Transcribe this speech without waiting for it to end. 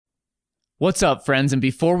What's up, friends? And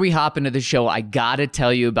before we hop into the show, I gotta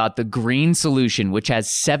tell you about the Green Solution, which has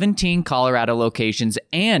 17 Colorado locations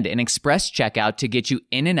and an express checkout to get you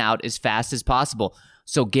in and out as fast as possible.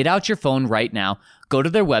 So get out your phone right now, go to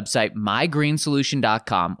their website,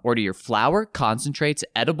 mygreensolution.com, order your flour, concentrates,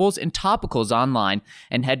 edibles, and topicals online,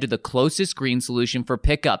 and head to the closest Green Solution for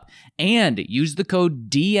pickup. And use the code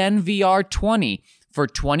DNVR20 for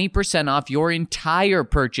 20% off your entire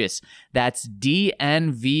purchase. That's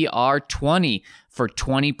DNVR20 for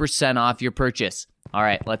 20% off your purchase. All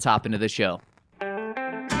right, let's hop into the show.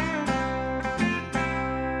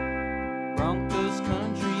 Broncos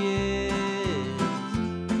country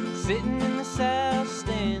is sitting in the south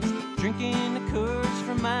stands, drinking the Coors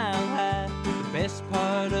from Mile High. The best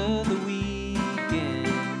part of the weekend,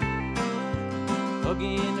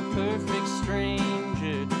 hugging a perfect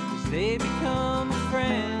stranger as they become a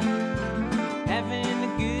friend, having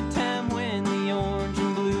a good time when the orange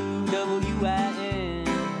and blue WIN,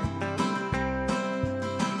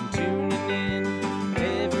 tuning in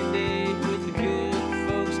every day with the good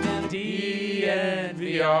folks down at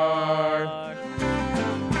DNVR.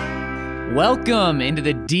 Welcome into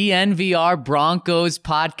the DNVR Broncos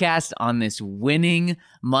podcast on this winning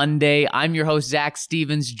Monday. I'm your host, Zach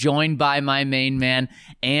Stevens, joined by my main man,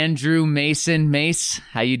 Andrew Mason. Mace,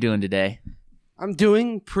 how you doing today? I'm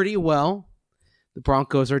doing pretty well. The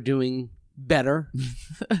Broncos are doing better.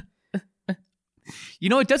 You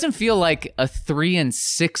know, it doesn't feel like a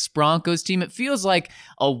 3-6 Broncos team. It feels like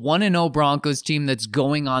a 1-0 Broncos team that's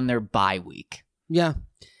going on their bye week. Yeah.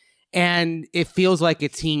 And it feels like a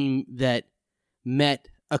team that met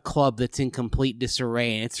a club that's in complete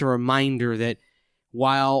disarray. And it's a reminder that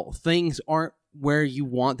while things aren't where you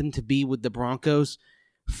want them to be with the Broncos,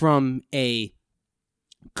 from a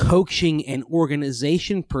coaching and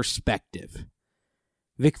organization perspective,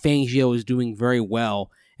 Vic Fangio is doing very well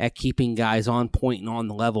at keeping guys on point and on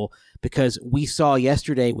the level, because we saw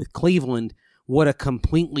yesterday with Cleveland what a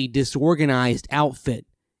completely disorganized outfit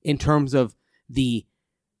in terms of the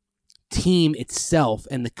team itself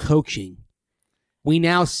and the coaching. We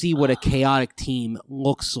now see what a chaotic team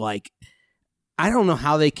looks like. I don't know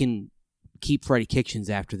how they can keep Freddie Kitchens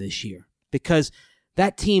after this year, because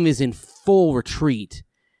that team is in full retreat.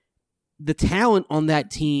 The talent on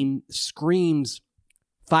that team screams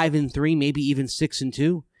 5-3, maybe even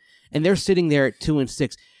 6-2, and they're sitting there at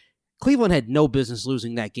 2-6. Cleveland had no business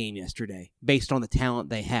losing that game yesterday based on the talent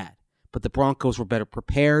they had, but the Broncos were better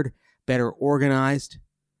prepared, better organized,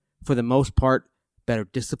 for the most part, better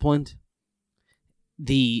disciplined.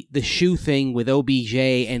 The shoe thing with OBJ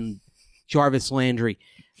and Jarvis Landry,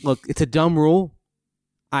 look, it's a dumb rule.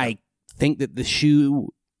 I think that the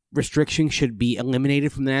shoe restriction should be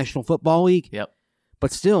eliminated from the National Football League. Yep.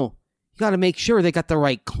 But still, you got to make sure they got the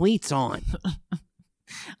right cleats on.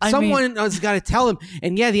 Someone has got to tell them.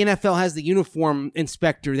 And yeah, the NFL has the uniform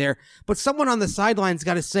inspector there, but someone on the sidelines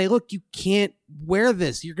got to say, "Look, you can't wear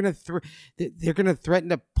this. You're gonna they're gonna threaten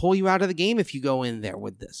to pull you out of the game if you go in there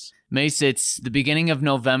with this." Mace, it's the beginning of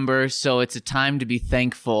November, so it's a time to be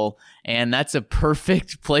thankful, and that's a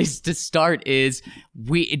perfect place to start.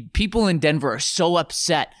 People in Denver are so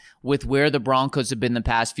upset with where the Broncos have been the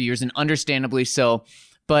past few years, and understandably so,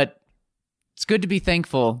 but it's good to be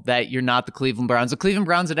thankful that you're not the Cleveland Browns. The Cleveland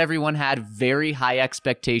Browns that everyone had very high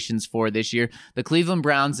expectations for this year. The Cleveland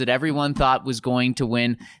Browns that everyone thought was going to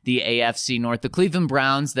win the AFC North. The Cleveland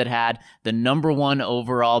Browns that had the number 1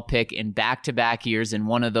 overall pick in back-to-back years, and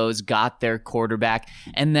one of those got their quarterback.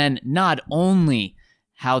 And then not only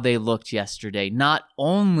how they looked yesterday, not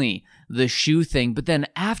only the shoe thing, but then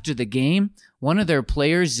after the game, one of their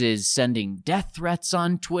players is sending death threats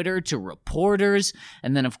on Twitter to reporters,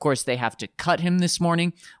 and then of course they have to cut him this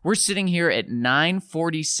morning. We're sitting here at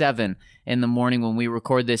 9:47 in the morning when we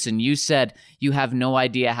record this, and you said you have no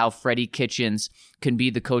idea how Freddie Kitchens can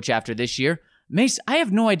be the coach after this year. Mace, I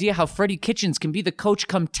have no idea how Freddie Kitchens can be the coach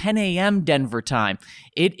come 10 a.m. Denver time.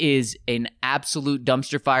 It is an absolute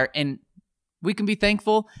dumpster fire, and we can be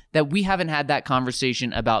thankful that we haven't had that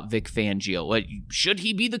conversation about Vic Fangio. Should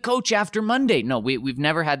he be the coach after Monday? No, we've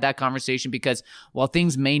never had that conversation, because while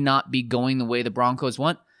things may not be going the way the Broncos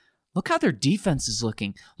want, look how their defense is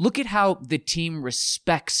looking. Look at how the team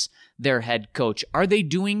respects their head coach. Are they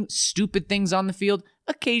doing stupid things on the field?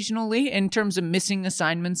 Occasionally, in terms of missing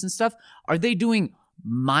assignments and stuff. Are they doing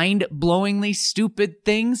mind-blowingly stupid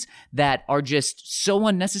things that are just so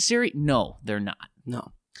unnecessary? No, they're not.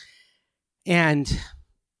 No. And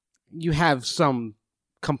you have some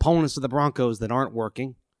components of the Broncos that aren't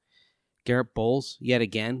working. Garrett Bowles, yet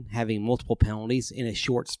again, having multiple penalties in a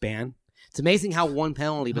short span. It's amazing how one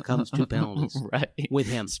penalty becomes two penalties right. with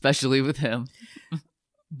him. Especially with him.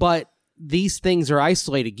 But these things are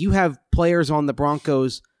isolated. You have players on the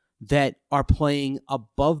Broncos that are playing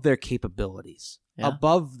above their capabilities,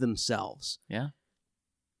 above themselves. Yeah.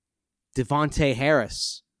 Devontae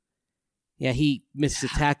Harris. Yeah, he missed a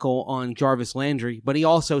tackle on Jarvis Landry, but he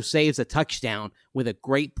also saves a touchdown with a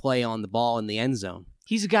great play on the ball in the end zone.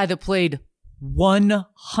 He's a guy that played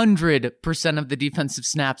 100% of the defensive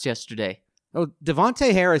snaps yesterday. Oh,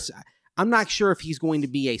 Devontae Harris, I'm not sure if he's going to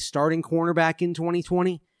be a starting cornerback in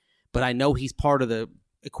 2020, but I know he's part of the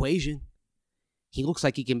equation. He looks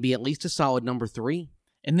like he can be at least a solid number 3.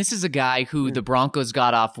 And this is a guy who the Broncos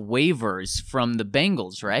got off waivers from the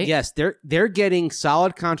Bengals, right? Yes, they're getting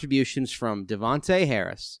solid contributions from Devontae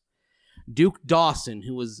Harris, Duke Dawson,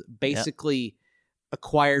 who was basically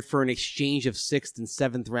acquired for an exchange of 6th and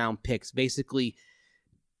 7th round picks, basically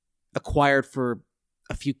acquired for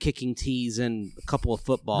a few kicking tees and a couple of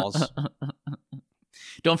footballs.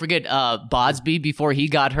 Don't forget Bosby before he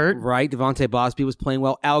got hurt. Right, Devontae Bosby was playing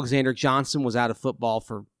well. Alexander Johnson was out of football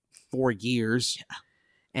for 4 years. Yeah.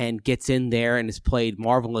 And gets in there and has played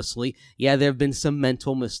marvelously. Yeah, there have been some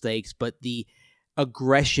mental mistakes, but the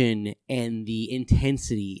aggression and the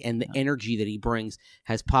intensity and the energy that he brings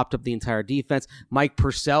has popped up the entire defense. Mike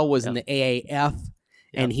Purcell was in the AAF,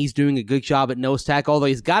 and he's doing a good job at nose tackle, although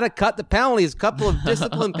he's got to cut the penalties, a couple of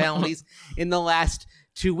discipline penalties in the last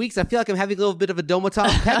 2 weeks. I feel like I'm having a little bit of a Domatov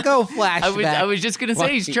Peko flashback. I was just going to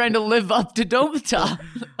say, he's trying to live up to Domatov.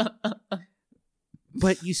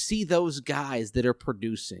 But you see those guys that are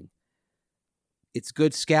producing. It's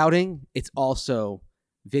good scouting. It's also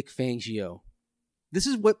Vic Fangio. This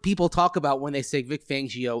is what people talk about when they say Vic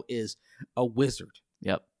Fangio is a wizard.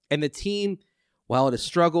 Yep. And the team, while it has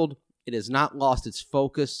struggled, it has not lost its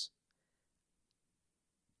focus.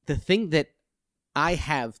 The thing that I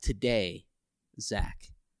have today, Zach,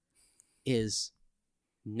 is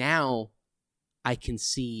now I can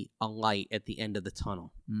see a light at the end of the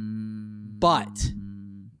tunnel. But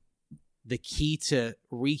the key to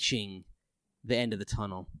reaching the end of the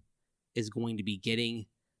tunnel is going to be getting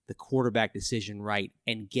the quarterback decision right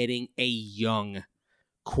and getting a young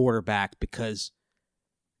quarterback, because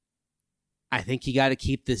I think you got to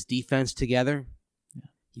keep this defense together. Yeah.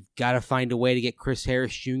 You've got to find a way to get Chris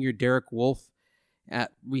Harris Jr., Derek Wolfe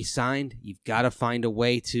re-signed. You've got to find a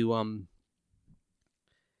way to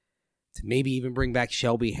maybe even bring back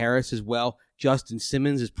Shelby Harris as well. Justin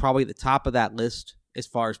Simmons is probably at the top of that list as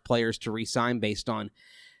far as players to re-sign based on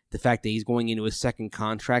the fact that he's going into his second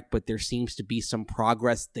contract, but there seems to be some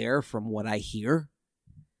progress there from what I hear.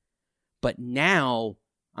 But now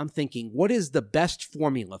I'm thinking, what is the best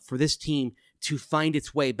formula for this team to find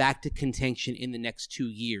its way back to contention in the next 2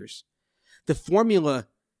 years? The formula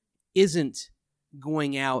isn't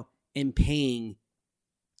going out and paying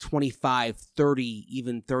 25, 30,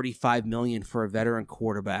 even 35 million for a veteran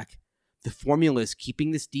quarterback. The formula is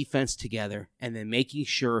keeping this defense together and then making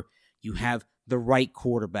sure you have the right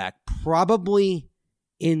quarterback, probably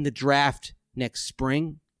in the draft next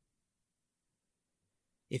spring.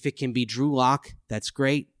 If it can be Drew Lock, that's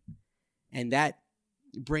great. And that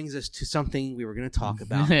brings us to something we were going to talk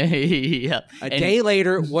about. A day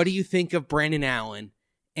later, what do you think of Brandon Allen?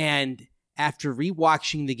 And after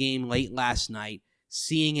rewatching the game late last night,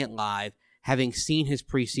 seeing it live, having seen his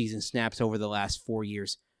preseason snaps over the last 4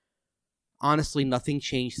 years, honestly, nothing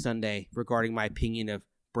changed Sunday regarding my opinion of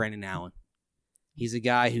Brandon Allen. He's a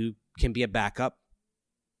guy who can be a backup.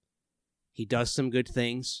 He does some good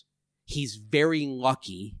things. He's very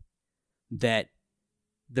lucky that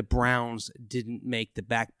the Browns didn't make the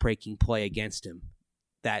back-breaking play against him.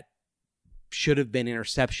 That should have been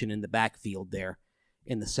interception in the backfield there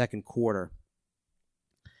in the second quarter.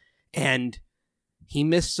 And he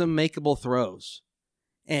missed some makeable throws.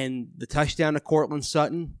 And the touchdown to Courtland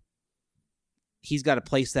Sutton, he's got to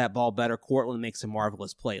place that ball better. Courtland makes a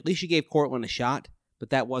marvelous play. At least you gave Courtland a shot, but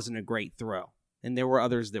that wasn't a great throw. And there were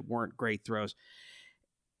others that weren't great throws.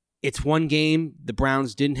 It's one game. The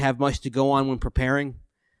Browns didn't have much to go on when preparing.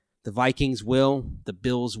 The Vikings will. The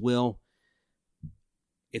Bills will.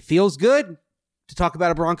 It feels good to talk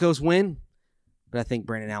about a Broncos win, but I think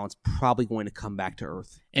Brandon Allen's probably going to come back to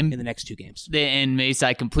earth in the next 2 games. And Mace,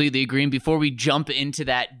 I completely agree. And before we jump into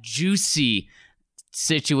that juicy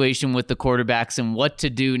situation with the quarterbacks and what to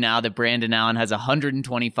do now that Brandon Allen has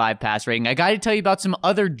 125 pass rating, I got to tell you about some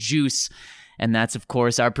other juice And that's, of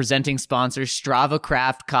course, our presenting sponsor, Strava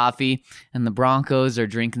Craft Coffee. And the Broncos are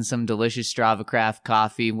drinking some delicious Strava Craft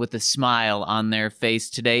coffee with a smile on their face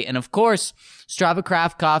today. And of course, Strava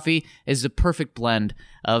Craft Coffee is the perfect blend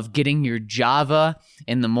of getting your Java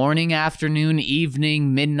in the morning, afternoon,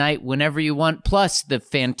 evening, midnight, whenever you want. Plus, the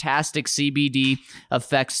fantastic CBD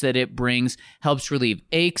effects that it brings helps relieve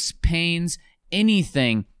aches, pains,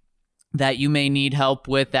 anything that you may need help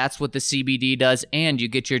with. That's what the CBD does, and you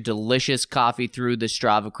get your delicious coffee through the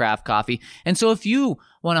Strava Craft Coffee. And so if you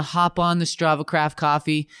want to hop on the Strava Craft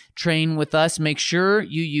Coffee train with us, make sure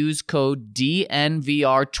you use code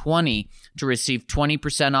DNVR20 to receive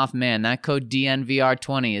 20% off. Man, that code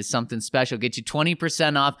DNVR20 is something special. Get you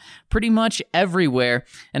 20% off pretty much everywhere.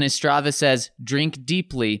 And as Strava says, drink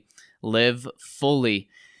deeply, live fully.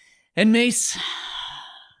 And Mace,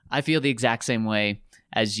 I feel the exact same way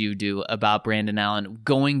as you do about Brandon Allen,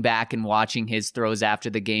 going back and watching his throws after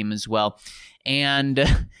the game as well.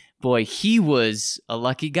 And boy, he was a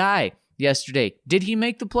lucky guy yesterday. Did he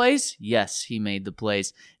make the plays? Yes, he made the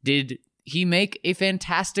plays. Did he make a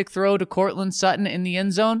fantastic throw to Courtland Sutton in the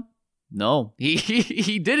end zone? No,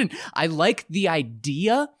 he didn't. I like the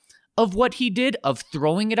idea of what he did, of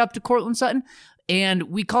throwing it up to Courtland Sutton. And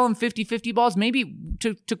we call them 50-50 balls. Maybe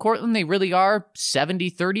to Courtland, they really are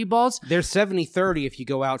 70-30 balls. They're 70-30 if you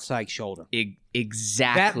go outside shoulder.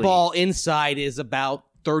 Exactly. That ball inside is about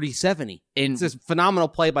 30-70. It's a phenomenal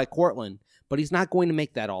play by Courtland, but he's not going to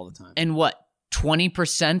make that all the time. And what,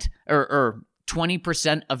 20% or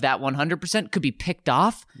 20% of that 100% could be picked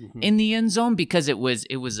off in the end zone because it was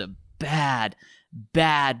a bad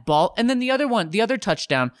ball. And then the other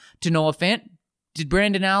touchdown to Noah Fant. Did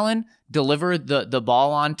Brandon Allen deliver the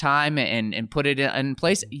ball on time and put it in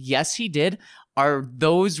place? Yes, he did. Are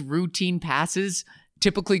those routine passes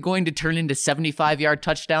typically going to turn into 75-yard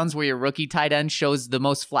touchdowns where your rookie tight end shows the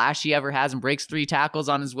most flash he ever has and breaks 3 tackles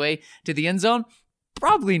on his way to the end zone?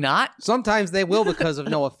 Probably not. Sometimes they will because of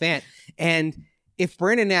Noah Fant. And if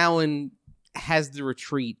Brandon Allen has the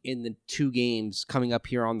retreat in the 2 games coming up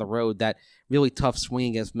here on the road, that really tough swing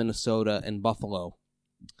against Minnesota and Buffalo,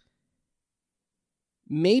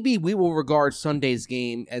 maybe we will regard Sunday's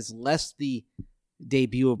game as less the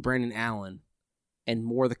debut of Brandon Allen and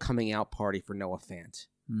more the coming out party for Noah Fant.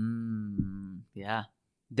 Yeah.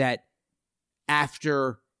 That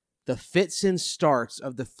after the fits and starts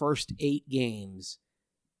of the first 8 games,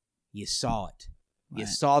 you saw it. You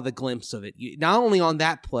saw the glimpse of it. Not only on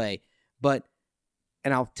that play, but,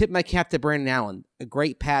 and I'll tip my cap to Brandon Allen, a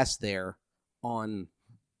great pass there in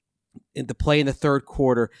the play in the third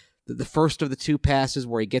quarter. The first of the 2 passes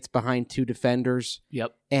where he gets behind 2 defenders.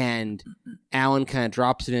 Yep. And Allen kind of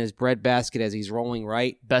drops it in his breadbasket as he's rolling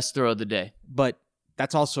right. Best throw of the day. But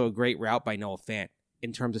that's also a great route by Noah Fant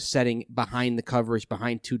in terms of setting behind the coverage,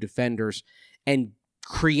 behind 2 defenders, and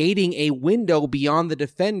creating a window beyond the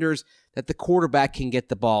defenders that the quarterback can get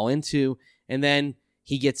the ball into. And then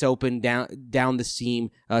he gets open down the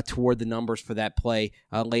seam toward the numbers for that play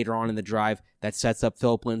later on in the drive that sets up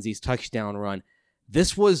Phillip Lindsay's touchdown run.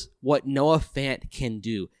 This was what Noah Fant can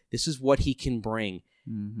do. This is what he can bring.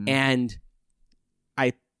 And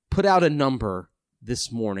I put out a number this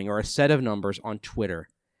morning, or a set of numbers on Twitter,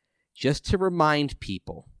 just to remind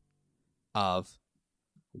people of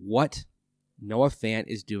what Noah Fant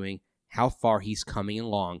is doing, how far he's coming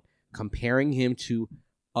along, comparing him to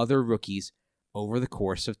other rookies over the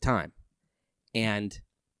course of time. And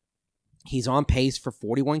he's on pace for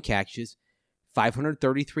 41 catches,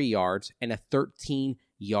 533 yards, and a 13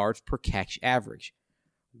 yards per catch average.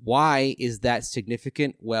 Why is that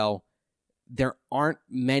significant? Well, there aren't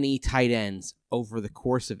many tight ends over the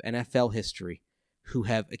course of NFL history who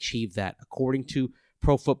have achieved that. According to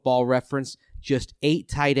Pro Football Reference, just 8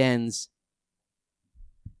 tight ends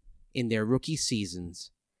in their rookie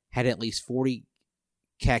seasons had at least 40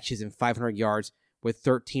 catches and 500 yards with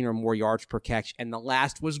 13 or more yards per catch, and the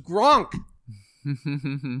last was Gronk.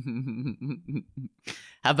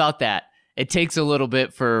 How about that? It takes a little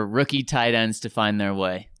bit for rookie tight ends to find their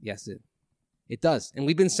way. Yes, it does. And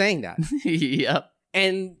we've been saying that. Yep.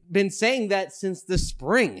 And been saying that since the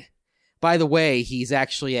spring. By the way, he's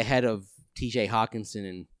actually ahead of TJ Hawkinson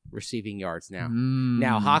in receiving yards now.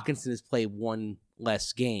 Now, Hawkinson has played 1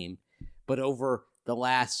 less game, but over the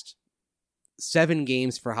last 7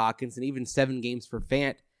 games for Hawkinson, even 7 games for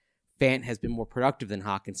Fant has been more productive than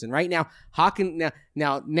Hawkinson. Right now,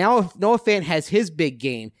 now if Noah Fant has his big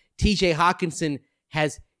game, TJ Hawkinson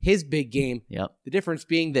has his big game. Yep. The difference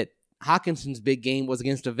being that Hawkinson's big game was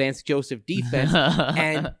against a Vance Joseph defense.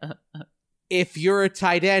 And if you're a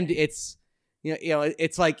tight end, it's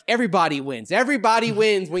It's like everybody wins. Everybody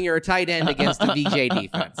wins when you're a tight end against the VJ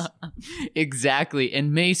defense. Exactly.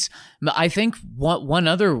 And Mace, I think one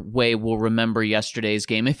other way we'll remember yesterday's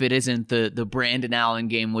game, if it isn't the Brandon Allen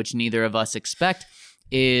game, which neither of us expect,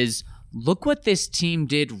 is look what this team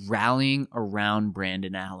did rallying around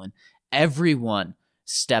Brandon Allen. Everyone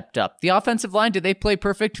stepped up. The offensive line, did they play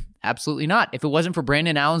perfect? Absolutely not. If it wasn't for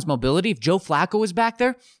Brandon Allen's mobility, if Joe Flacco was back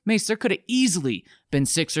there, Mace, there could have easily been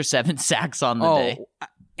 6 or 7 sacks on the day.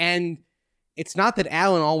 And it's not that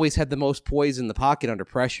Allen always had the most poise in the pocket under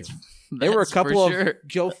pressure. There were a couple of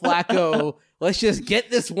Joe Flacco, let's just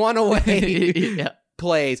get this one away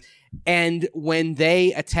plays. And when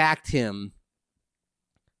they attacked him,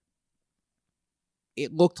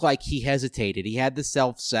 it looked like he hesitated. He had the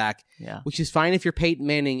self-sack, which is fine if you're Peyton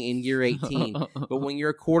Manning in year 18. But when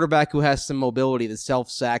you're a quarterback who has some mobility, the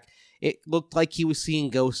self-sack, it looked like he was seeing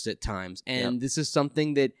ghosts at times. And this is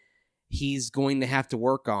something that he's going to have to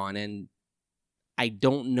work on. And I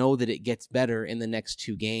don't know that it gets better in the next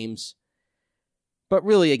 2 games. But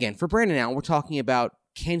really, again, for Brandon Allen, we're talking about,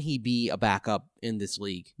 can he be a backup in this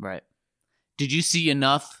league? Right. Did you see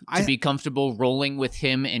enough to be comfortable rolling with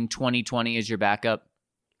him in 2020 as your backup?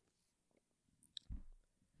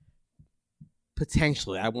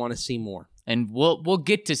 Potentially. I want to see more. And we'll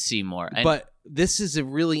get to see more. But this is a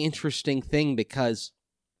really interesting thing because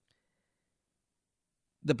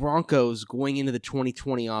the Broncos going into the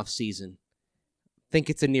 2020 offseason think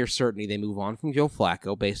it's a near certainty they move on from Joe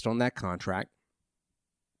Flacco based on that contract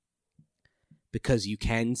because you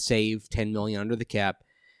can save $10 million under the cap.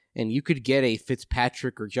 And you could get a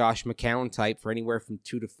Fitzpatrick or Josh McCown type for anywhere from $2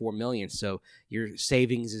 to $4 million. So your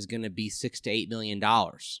savings is going to be $6 to $8 million.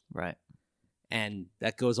 Right. And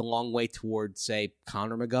that goes a long way towards, say,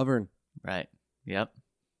 Connor McGovern. Right. Yep.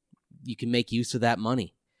 You can make use of that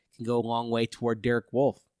money. It can go a long way toward Derek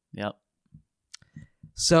Wolfe. Yep.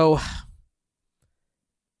 So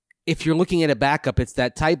if you're looking at a backup, it's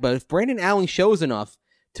that type. But if Brandon Allen shows enough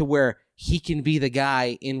to where he can be the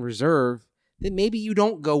guy in reserve, then maybe you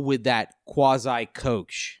don't go with that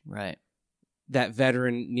quasi-coach. Right. That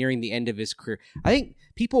veteran nearing the end of his career. I think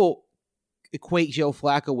people equate Joe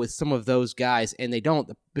Flacco with some of those guys, and they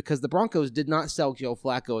don't, because the Broncos did not sell Joe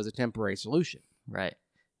Flacco as a temporary solution. Right.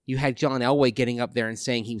 You had John Elway getting up there and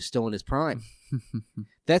saying he was still in his prime.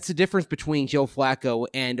 That's the difference between Joe Flacco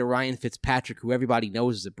and a Ryan Fitzpatrick, who everybody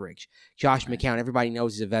knows is a bridge. Josh McCown, everybody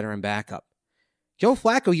knows he's a veteran backup. Joe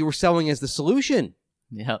Flacco, you were selling as the solution.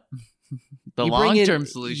 Yep. The long-term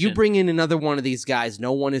solution. You bring in another one of these guys.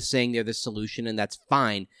 No one is saying they're the solution, and that's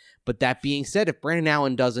fine. But that being said, if Brandon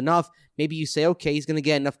Allen does enough, maybe you say, okay, he's going to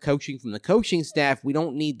get enough coaching from the coaching staff. We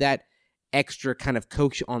don't need that extra kind of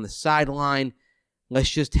coach on the sideline. Let's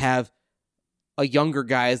just have a younger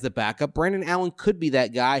guy as the backup. Brandon Allen could be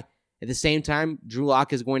that guy. At the same time, Drew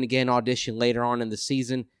Lock is going to get an audition later on in the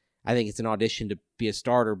season. I think it's an audition to be a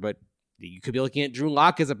starter, but you could be looking at Drew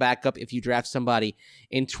Lock as a backup if you draft somebody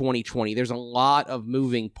in 2020. There's a lot of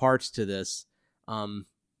moving parts to this. All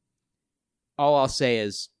I'll say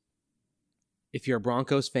is, if you're a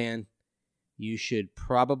Broncos fan, you should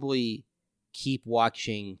probably keep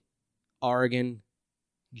watching Oregon,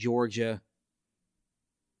 Georgia,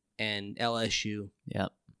 and LSU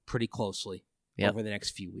pretty closely over the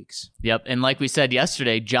next few weeks. Yep. And like we said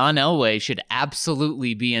yesterday, John Elway should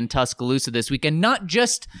absolutely be in Tuscaloosa this weekend, not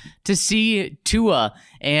just to see Tua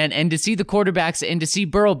and to see the quarterbacks and to see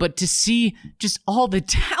Burrow, but to see just all the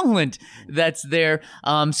talent that's there.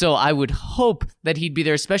 So I would hope that he'd be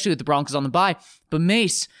there, especially with the Broncos on the bye. But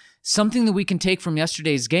Mace, something that we can take from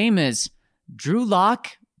yesterday's game is Drew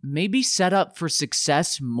Lock may be set up for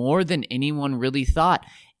success more than anyone really thought.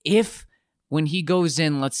 If when he goes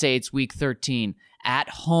in, let's say it's week 13, at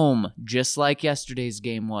home, just like yesterday's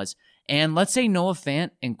game was, and let's say Noah Fant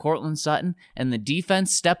and Cortland Sutton and the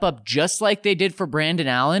defense step up just like they did for Brandon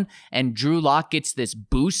Allen, and Drew Lock gets this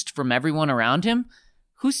boost from everyone around him,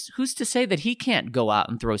 who's to say that he can't go out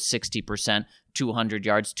and throw 60%, 200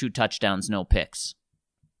 yards, 2 touchdowns, no picks?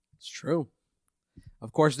 It's true.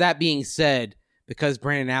 Of course, that being said, because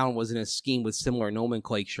Brandon Allen was in a scheme with similar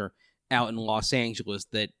nomenclature out in Los Angeles,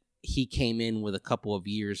 that he came in with a couple of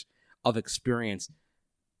years of experience.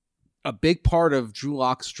 A big part of Drew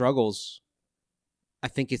Lock's struggles, I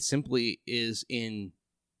think it simply is in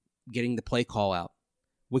getting the play call out,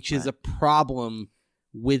 which is a problem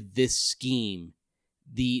with this scheme.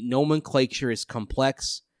 The nomenclature is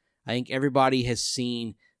complex. I think everybody has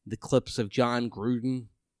seen the clips of John Gruden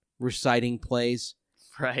reciting plays.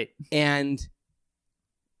 Right. And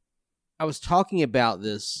I was talking about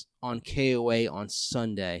this on KOA on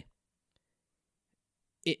Sunday.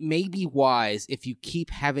 it may be wise if you keep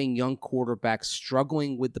having young quarterbacks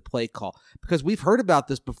struggling with the play call, because we've heard about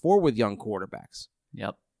this before with young quarterbacks.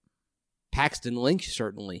 Yep. Paxton Lynch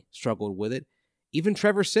certainly struggled with it. Even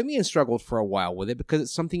Trevor Siemian struggled for a while with it because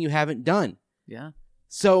it's something you haven't done. Yeah.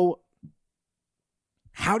 So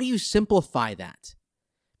how do you simplify that?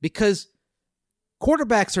 Because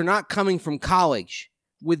quarterbacks are not coming from college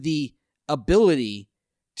with the ability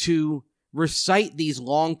to recite these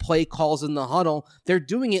long play calls in the huddle. They're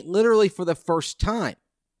doing it literally for the first time.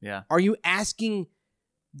 Yeah. Are you asking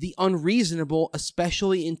the unreasonable,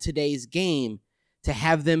 especially in today's game, to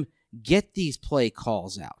have them get these play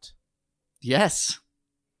calls out? Yes.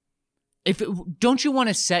 Don't you want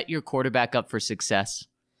to set your quarterback up for success?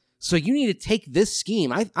 So you need to take this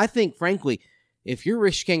scheme. I think, frankly, if you're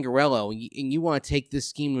Rich Scangarello and you want to take this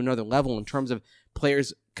scheme to another level in terms of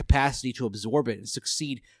players' capacity to absorb it and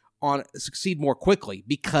succeed more quickly,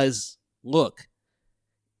 because, look,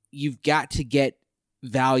 you've got to get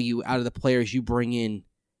value out of the players you bring in,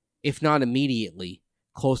 if not immediately,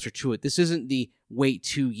 closer to it. This isn't the wait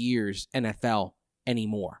 2 years NFL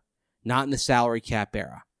anymore. Not in the salary cap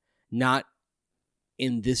era. Not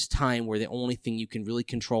in this time where the only thing you can really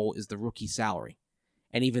control is the rookie salary.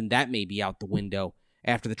 And even that may be out the window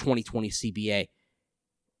after the 2020 CBA.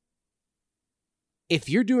 If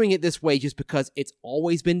you're doing it this way just because it's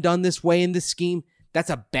always been done this way in this scheme, that's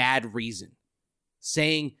a bad reason.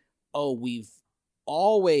 Saying, oh, we've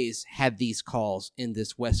always had these calls in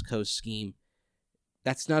this West Coast scheme,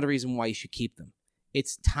 that's not a reason why you should keep them.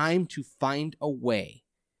 It's time to find a way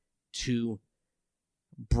to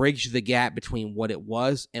bridge the gap between what it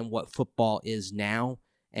was and what football is now,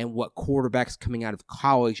 and what quarterbacks coming out of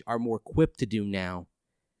college are more equipped to do now.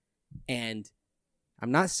 And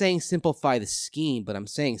I'm not saying simplify the scheme, but I'm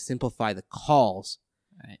saying simplify the calls.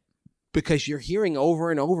 Right. Because you're hearing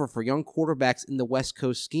over and over for young quarterbacks in the West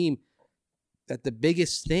Coast scheme that the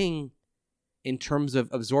biggest thing in terms of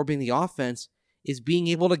absorbing the offense is being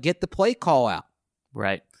able to get the play call out.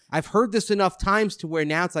 Right. I've heard this enough times to where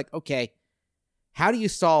now it's like, okay, how do you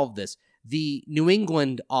solve this? The New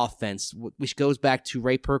England offense, which goes back to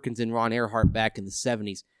Ray Perkins and Ron Earhart back in the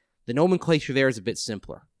 70s, the nomenclature there is a bit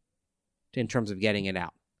simpler in terms of getting it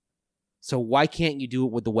out. So why can't you do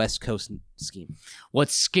it with the West Coast scheme?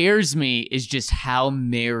 What scares me is just how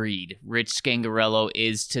married Rich Scangarello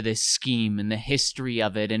is to this scheme and the history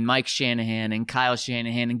of it, and Mike Shanahan and Kyle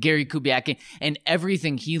Shanahan and Gary Kubiak and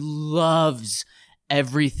everything. He loves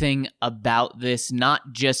everything about this,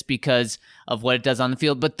 not just because of what it does on the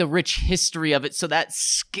field, but the rich history of it. So that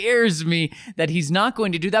scares me that he's not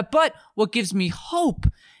going to do that. But what gives me hope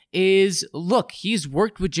is, look, he's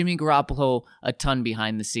worked with Jimmy Garoppolo a ton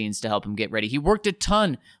behind the scenes to help him get ready. He worked a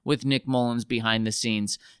ton with Nick Mullins behind the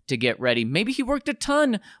scenes to get ready. Maybe he worked a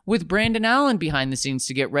ton with Brandon Allen behind the scenes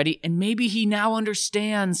to get ready. And maybe he now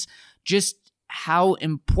understands just how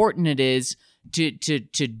important it is to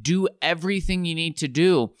do everything you need to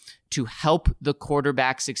do to help the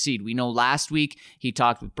quarterback succeed. We know last week he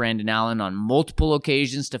talked with Brandon Allen on multiple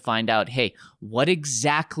occasions to find out, hey, what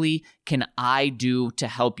exactly can I do to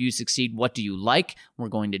help you succeed? What do you like? We're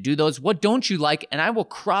going to do those. What don't you like? And I will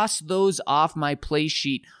cross those off my play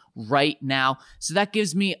sheet right now. So that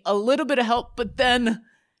gives me a little bit of help, but then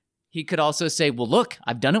he could also say, well, look,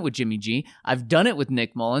 I've done it with Jimmy G. I've done it with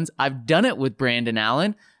Nick Mullins. I've done it with Brandon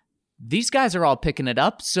Allen. These guys are all picking it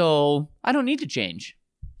up, so I don't need to change.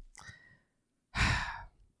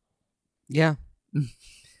 Yeah.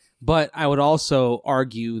 But I would also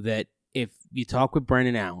argue that if you talk with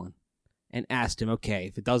Brandon Allen and asked him, okay,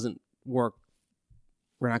 if it doesn't work,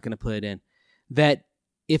 we're not going to put it in, that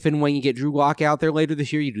if and when you get Drew Lock out there later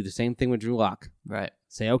this year, you do the same thing with Drew Lock. Right.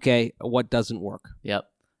 Say, okay, what doesn't work? Yep.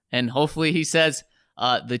 And hopefully he says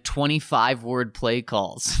the 25-word play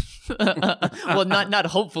calls. Well, not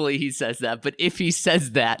hopefully he says that, but if he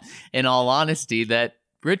says that, in all honesty, that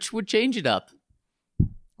Rich would change it up.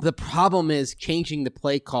 The problem is changing the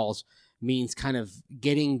play calls means kind of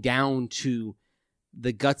getting down to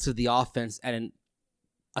the guts of the offense at an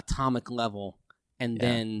atomic level and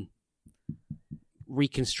then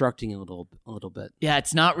reconstructing a little bit. Yeah,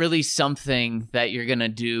 it's not really something that you're going to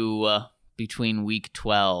do between week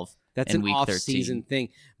 12 That's and an week off-season 13. thing.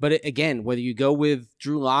 But again, whether you go with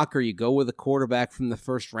Drew Lock or you go with a quarterback from the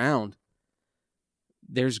first round,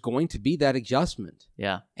 there's going to be that adjustment.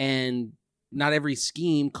 Yeah. And not every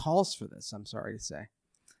scheme calls for this, I'm sorry to say.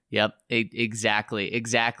 Yep,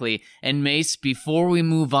 exactly. And Mace, before we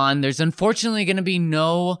move on, there's unfortunately going to be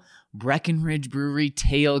no Breckenridge Brewery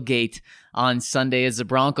tailgate on Sunday as the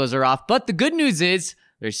Broncos are off. But the good news is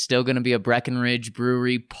there's still going to be a Breckenridge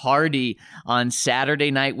Brewery party on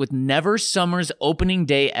Saturday night with Never Summer's opening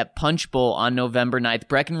day at Punch Bowl on November 9th.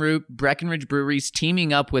 Breckenridge Brewery's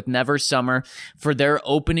teaming up with Never Summer for their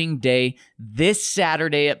opening day this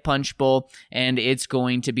Saturday at Punch Bowl, and it's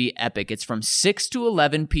going to be epic. It's from 6 to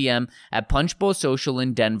 11 p.m. at Punch Bowl Social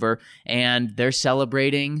in Denver, and they're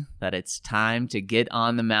celebrating that it's time to get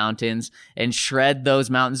on the mountains and shred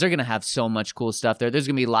those mountains. They're going to have so much cool stuff there. There's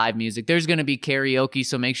going to be live music. There's going to be karaoke,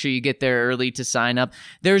 so make sure you get there early to sign up.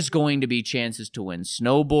 There's going to be chances to win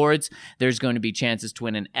snowboards. There's going to be chances to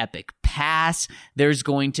win an epic pass. There's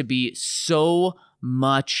going to be so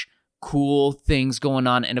much cool things going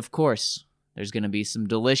on. And of course, there's going to be some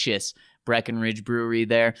delicious Breckenridge Brewery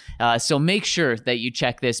there. So make sure that you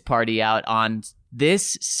check this party out on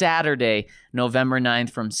this Saturday, November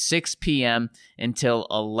 9th from 6 p.m. until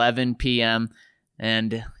 11 p.m.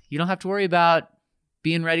 And you don't have to worry about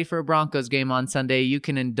being ready for a Broncos game on Sunday. You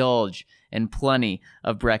can indulge in plenty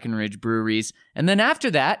of Breckenridge breweries. And then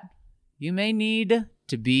after that, you may need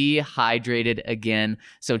to be hydrated again.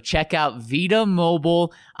 So check out Vita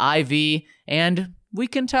Mobile IV, and we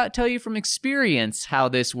can tell you from experience how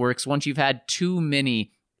this works once you've had too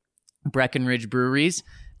many Breckenridge breweries.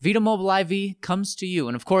 Vita Mobile IV comes to you.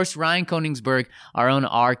 And of course, Ryan Koenigsberg, our own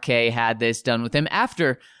RK, had this done with him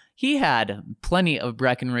after he had plenty of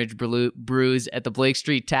Breckenridge brews at the Blake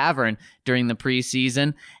Street Tavern during the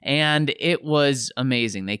preseason, and it was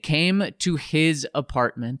amazing. They came to his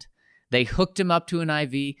apartment, they hooked him up to an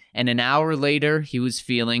IV, and an hour later, he was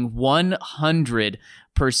feeling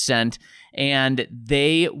 100%, and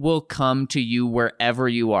they will come to you wherever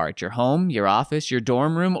you are, at your home, your office, your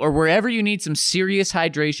dorm room, or wherever you need some serious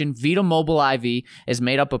hydration. Vita Mobile IV is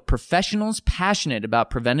made up of professionals passionate about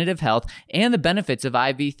preventative health and the benefits of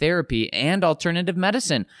IV therapy and alternative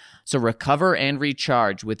medicine. So recover and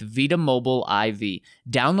recharge with Vita Mobile IV.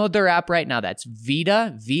 Download their app right now. That's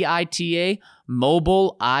Vita, V-I-T-A,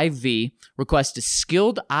 Mobile IV. Request a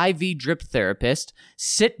skilled IV drip therapist.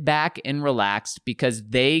 Sit back and relax because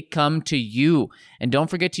they come to you. And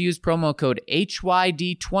don't forget to use promo code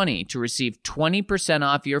HYD20 to receive 20%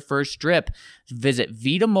 off your first drip. Visit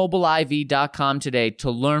VitaMobileIV.com today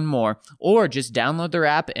to learn more, or just download their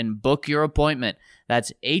app and book your appointment.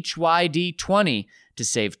 That's HYD20 to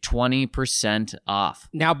save 20% off.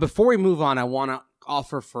 Now, before we move on, I want to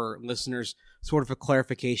offer for listeners sort of a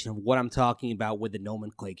clarification of what I'm talking about with the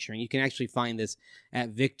nomenclature. And you can actually find this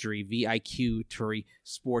at Victory,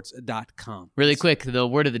 VIQTorySports.com. Really quick, the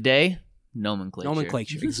word of the day, nomenclature.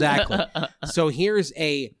 Nomenclature, exactly. So here's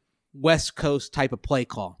a West Coast type of play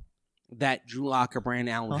call that Drew Lock or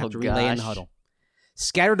Brandon Allen have to relay in the huddle.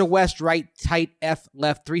 Scatter to west, right, tight, F,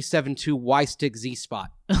 left, 372, Y stick, Z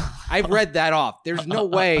spot. I've read that off. There's no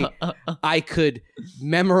way I could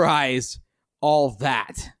memorize all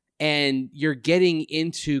that. And you're getting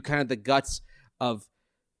into kind of the guts of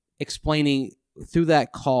explaining through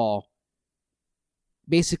that call.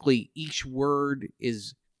 Basically, each word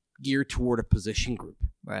is geared toward a position group.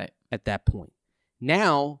 Right. At that point.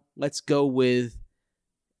 Now, let's go with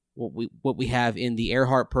what we have in the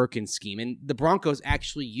Earhart-Perkins scheme. And the Broncos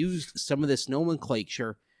actually used some of this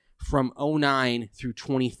nomenclature from 2009 through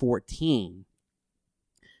 2014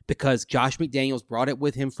 because Josh McDaniels brought it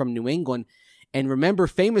with him from New England. And remember,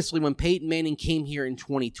 famously, when Peyton Manning came here in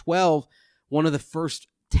 2012, one of the first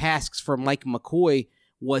tasks for Mike McCoy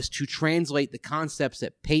was to translate the concepts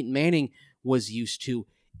that Peyton Manning was used to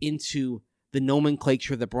into the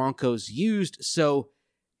nomenclature the Broncos used. So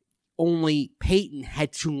only Peyton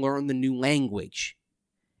had to learn the new language.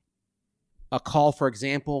 A call, for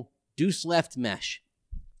example, deuce left mesh.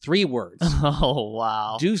 3 words. Oh,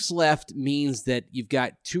 wow. Deuce left means that you've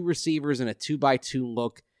got 2 receivers in a 2-by-2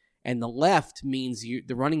 look, and the left means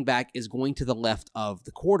the running back is going to the left of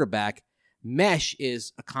the quarterback. Mesh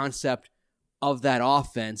is a concept of that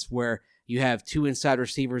offense where you have 2 inside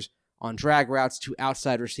receivers on drag routes, 2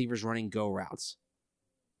 outside receivers running go routes.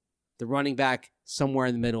 The running back somewhere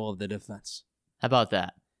in the middle of the defense. How about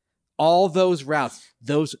that? All those routes,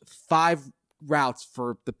 those 5 routes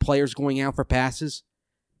for the players going out for passes,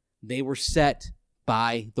 they were set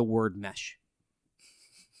by the word mesh.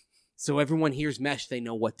 So everyone hears mesh, they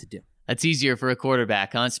know what to do. That's easier for a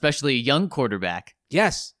quarterback, huh? Especially a young quarterback.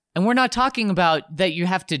 Yes. And we're not talking about that you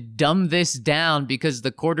have to dumb this down because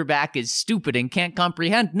the quarterback is stupid and can't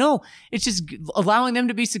comprehend. No, it's just allowing them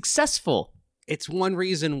to be successful. It's one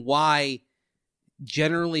reason why,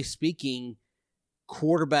 generally speaking,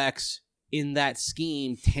 quarterbacks in that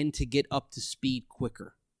scheme tend to get up to speed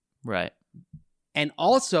quicker. Right. And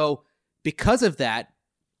also, because of that,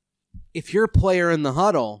 if you're a player in the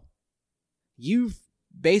huddle, you've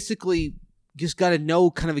basically just got to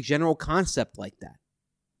know kind of a general concept like that.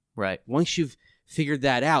 Right. Once you've figured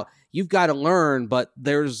that out, you've got to learn, but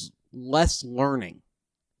there's less learning.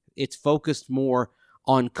 It's focused more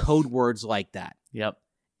on code words like that. Yep.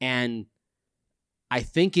 And I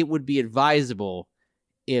think it would be advisable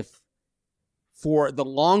if, for the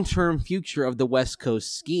long-term future of the West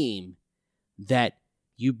Coast scheme, that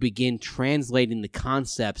you begin translating the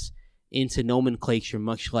concepts into nomenclature,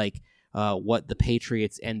 much like what the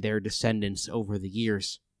Patriots and their descendants over the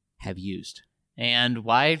years have used. And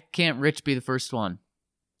why can't Rich be the first one?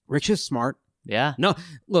 Rich is smart. Yeah. No,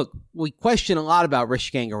 look, we question a lot about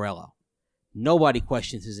Rich Scangarello. Nobody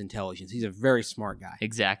questions his intelligence. He's a very smart guy.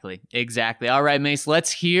 Exactly. All right, Mace,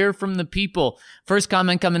 let's hear from the people. First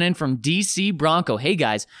comment coming in from DC Bronco. Hey,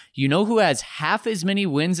 guys, you know who has half as many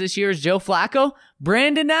wins this year as Joe Flacco?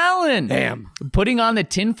 Brandon Allen. Damn. Putting on the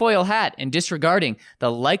tinfoil hat and disregarding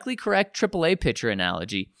the likely correct AAA pitcher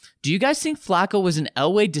analogy. Do you guys think Flacco was an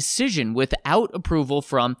Elway decision without approval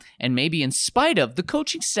from, and maybe in spite of, the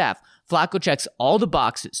coaching staff? Flacco checks all the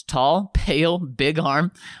boxes. Tall, pale, big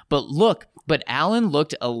arm. But Allen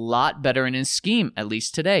looked a lot better in his scheme, at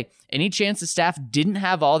least today. Any chance the staff didn't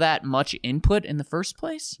have all that much input in the first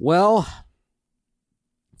place? Well,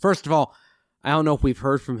 first of all, I don't know if we've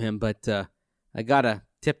heard from him, but I got to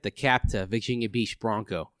tip the cap to Virginia Beach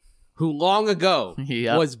Bronco, who long ago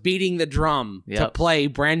was beating the drum to play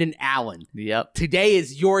Brandon Allen. Yep. Today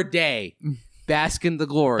is your day. Bask in the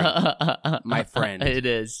glory, my friend. It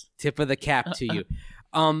is. Tip of the cap to you.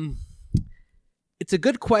 It's a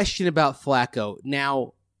good question about Flacco.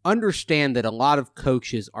 Now, understand that a lot of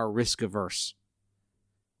coaches are risk-averse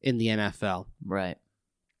in the NFL. Right.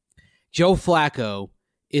 Joe Flacco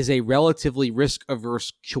is a relatively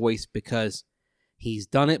risk-averse choice because he's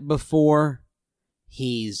done it before.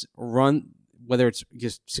 He's run, whether it's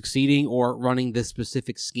just succeeding or running this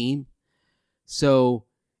specific scheme. So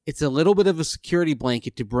it's a little bit of a security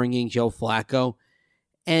blanket to bring in Joe Flacco.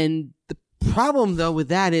 And the problem, though, with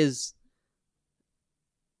that is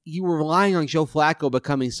you were relying on Joe Flacco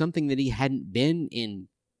becoming something that he hadn't been in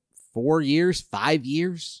 4 years, 5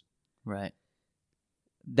 years. Right.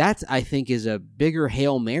 That, I think, is a bigger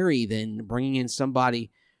Hail Mary than bringing in somebody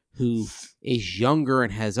who is younger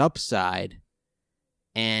and has upside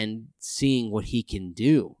and seeing what he can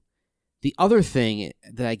do. The other thing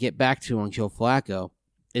that I get back to on Joe Flacco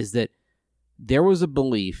is that there was a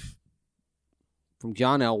belief from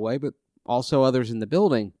John Elway, but also others in the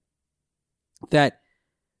building, that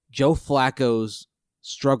Joe Flacco's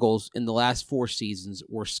struggles in the last 4 seasons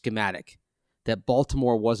were schematic, that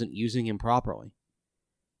Baltimore wasn't using him properly.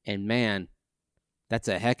 And man, that's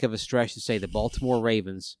a heck of a stretch to say the Baltimore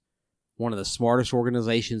Ravens, one of the smartest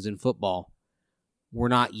organizations in football, were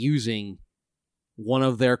not using one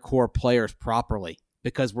of their core players properly.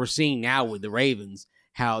 Because we're seeing now with the Ravens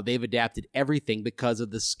how they've adapted everything because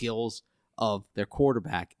of the skills of their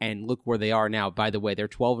quarterback, and look where they are now. By the way, they're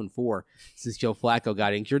 12-4 since Joe Flacco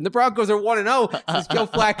got injured, and the Broncos are 1-0 since Joe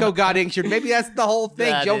Flacco got injured. Maybe that's the whole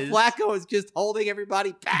thing. Flacco is just holding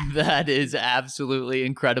everybody back. That is absolutely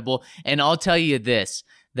incredible. And I'll tell you this,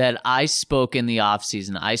 that I spoke in the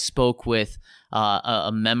offseason. I spoke with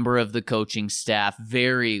a member of the coaching staff,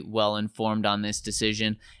 very well informed on this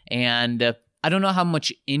decision, and I don't know how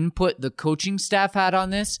much input the coaching staff had on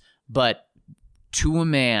this, but to a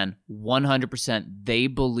man, 100%, they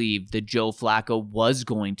believed that Joe Flacco was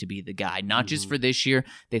going to be the guy, not just for this year.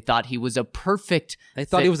 They thought he was a perfect They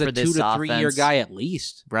thought fit he was a for 2 this to 3 year offense. guy at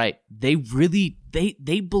least. Right. They really,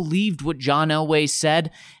 they believed what John Elway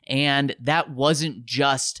said, and that wasn't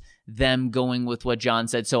just them going with what John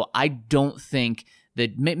said. So I don't think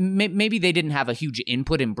that maybe they didn't have a huge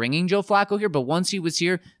input in bringing Joe Flacco here, but once he was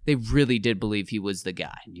here, they really did believe he was the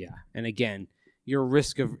guy. Yeah. And again,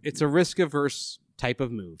 it's a risk-averse type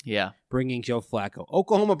of move. Yeah. Bringing Joe Flacco.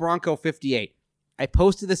 Oklahoma Bronco 58. I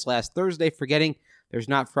posted this last Thursday, forgetting there's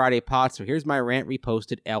not Friday pod, so here's my rant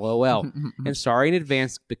reposted, LOL. And sorry in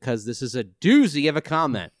advance because this is a doozy of a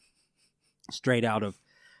comment. Straight out of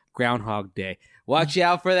Groundhog Day. Watch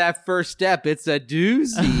out for that first step. It's a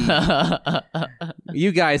doozy.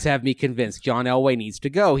 You guys have me convinced John Elway needs to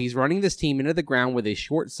go. He's running this team into the ground with a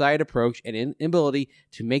short-sighted approach and inability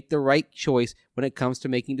to make the right choice when it comes to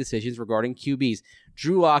making decisions regarding QBs.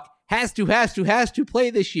 Drew Lock has to play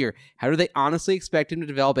this year. How do they honestly expect him to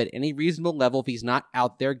develop at any reasonable level if he's not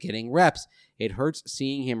out there getting reps? It hurts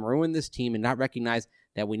seeing him ruin this team and not recognize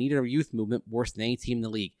that we need a youth movement worse than any team in the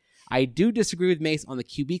league. I do disagree with Mace on the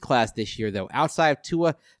QB class this year, though. Outside of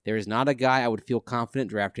Tua, there is not a guy I would feel confident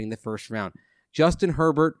drafting in the first round. Justin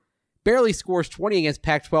Herbert barely scores 20 against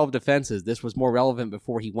Pac-12 defenses. This was more relevant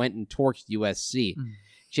before he went and torched USC.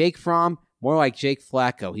 Jake Fromm More like Jake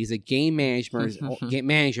Flacco. He's a game manager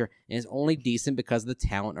and is only decent because of the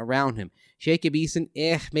talent around him. Jacob Eason,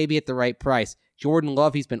 maybe at the right price. Jordan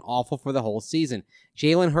Love, he's been awful for the whole season.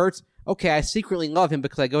 Jalen Hurts, okay, I secretly love him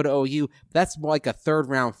because I go to OU. That's more like a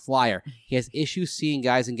third-round flyer. He has issues seeing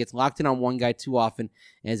guys and gets locked in on one guy too often,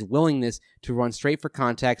 and his willingness to run straight for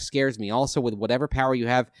contact scares me. Also, with whatever power you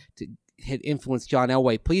have to influence John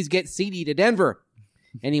Elway, please get CD to Denver.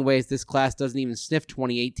 Anyways, this class doesn't even sniff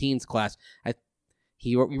 2018's class.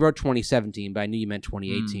 He wrote 2017, but I knew you meant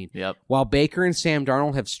 2018. Yep. While Baker and Sam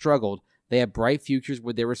Darnold have struggled, they have bright futures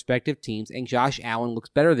with their respective teams, and Josh Allen looks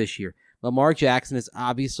better this year. Lamar Jackson is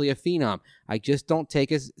obviously a phenom. I just don't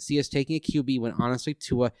see us taking a QB when honestly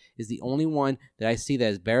Tua is the only one that I see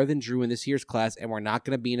that is better than Drew in this year's class, and we're not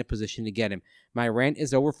going to be in a position to get him. My rant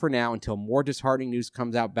is over for now until more disheartening news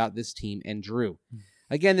comes out about this team and Drew.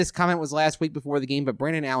 Again, this comment was last week before the game, but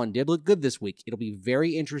Brandon Allen did look good this week. It'll be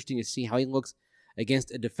very interesting to see how he looks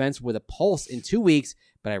against a defense with a pulse in 2 weeks,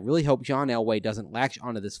 but I really hope John Elway doesn't latch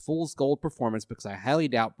onto this fool's gold performance because I highly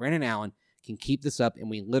doubt Brandon Allen can keep this up, and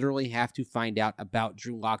we literally have to find out about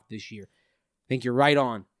Drew Lock this year. I think you're right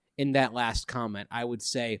on in that last comment. I would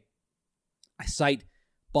say I cite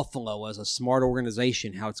Buffalo as a smart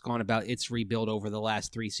organization, how it's gone about its rebuild over the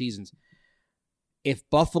last 3 seasons. If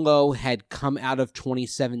Buffalo had come out of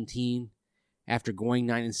 2017 after going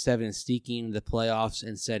 9-7 and sneaking into the playoffs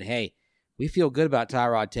and said, hey, we feel good about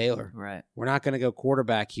Tyrod Taylor. Right. We're not going to go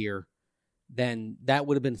quarterback here. Then that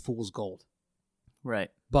would have been fool's gold. Right.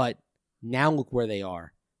 But now look where they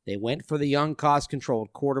are. They went for the young,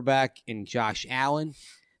 cost-controlled quarterback in Josh Allen.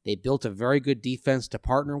 They built a very good defense to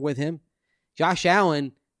partner with him. Josh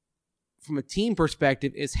Allen, from a team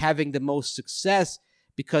perspective, is having the most success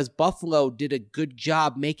because Buffalo did a good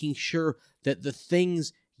job making sure that the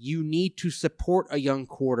things you need to support a young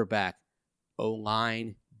quarterback,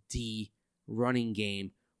 O-line, D, running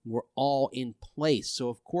game, were all in place. So,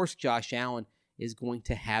 of course, Josh Allen is going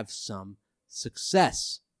to have some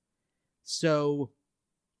success. So,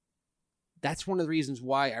 that's one of the reasons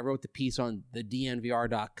why I wrote the piece on the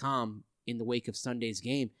DNVR.com in the wake of Sunday's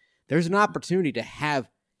game. There's an opportunity to have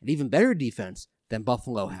an even better defense than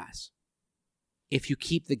Buffalo has if you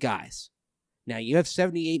keep the guys. Now, you have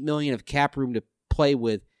 $78 million of cap room to play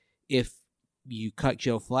with if you cut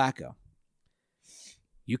Joe Flacco.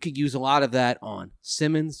 You could use a lot of that on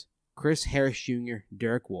Simmons, Chris Harris Jr.,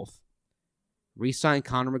 Derek Wolfe. Re-sign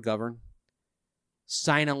Connor McGovern.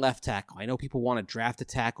 Sign a left tackle. I know people want to draft a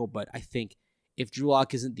tackle, but I think if Drew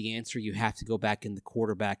Lock isn't the answer, you have to go back in the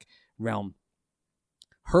quarterback realm.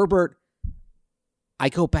 Herbert, I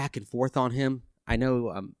go back and forth on him. I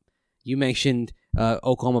know you mentioned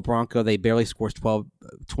Oklahoma Bronco. They barely scored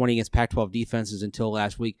 20 against Pac-12 defenses until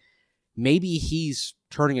last week. Maybe he's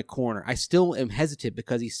turning a corner. I still am hesitant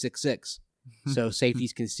because he's 6'6", so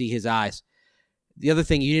safeties can see his eyes. The other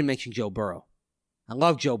thing, you didn't mention Joe Burrow. I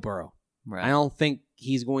love Joe Burrow. Right. I don't think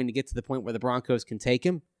he's going to get to the point where the Broncos can take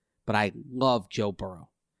him, but I love Joe Burrow.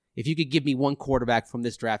 If you could give me one quarterback from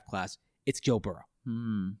this draft class, it's Joe Burrow.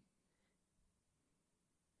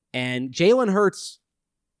 And Jalen Hurts,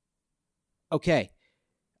 okay,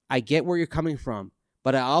 I get where you're coming from,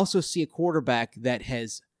 but I also see a quarterback that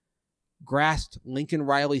has grasped Lincoln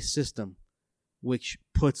Riley's system, which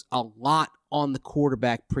puts a lot on the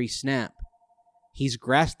quarterback pre-snap. He's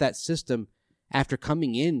grasped that system after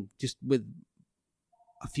coming in just with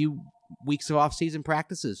a few weeks of off-season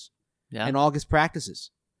practices and August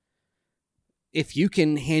practices. If you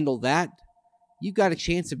can handle that, you've got a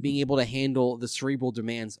chance of being able to handle the cerebral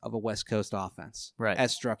demands of a West Coast offense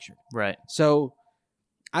as structured. Right. So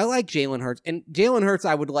I like Jalen Hurts. And Jalen Hurts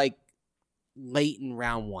I would like late in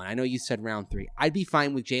round 1. I know you said round 3. I'd be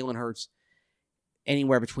fine with Jalen Hurts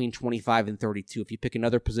anywhere between 25 and 32. If you pick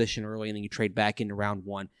another position early and then you trade back into round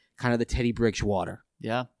 1, kind of the Teddy Bridgewater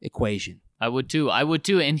equation. I would too.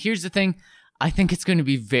 And here's the thing. I think it's going to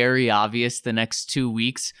be very obvious the next 2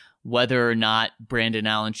 weeks whether or not Brandon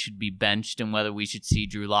Allen should be benched and whether we should see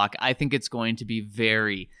Drew Lock. I think it's going to be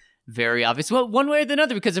very, very obvious. Well, one way or the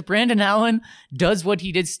other, because if Brandon Allen does what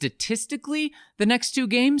he did statistically the next 2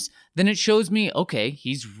 games, then it shows me, okay,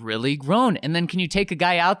 he's really grown. And then can you take a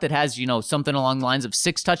guy out that has, something along the lines of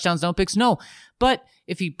 6 touchdowns, no picks? No. But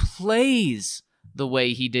if he plays the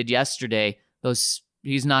way he did yesterday,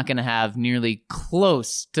 he's not going to have nearly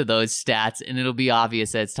close to those stats, and it'll be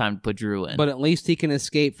obvious that it's time to put Drew in. But at least he can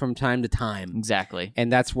escape from time to time. Exactly.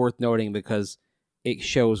 And that's worth noting because it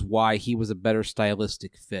shows why he was a better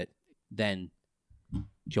stylistic fit than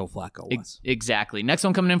Joe Flacco was. Exactly. Next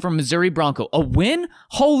one coming in from Missouri Bronco. A win?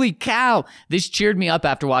 Holy cow. This cheered me up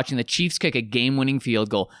after watching the Chiefs kick a game-winning field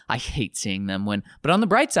goal. I hate seeing them win. But on the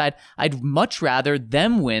bright side, I'd much rather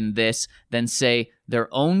them win this than, say, their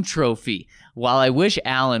own trophy. While I wish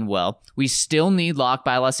Allen well, we still need Lock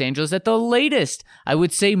by Los Angeles at the latest. I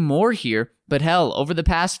would say more here, but hell, over the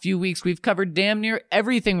past few weeks, we've covered damn near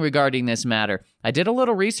everything regarding this matter. I did a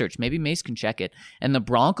little research, maybe Mace can check it, and the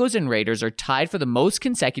Broncos and Raiders are tied for the most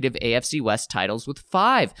consecutive AFC West titles with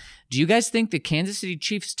 5. Do you guys think the Kansas City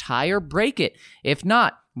Chiefs tie or break it? If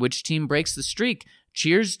not, which team breaks the streak?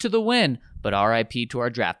 Cheers to the win, but RIP to our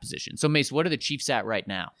draft position. So Mace, what are the Chiefs at right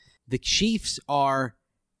now? The Chiefs are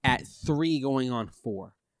at 3 going on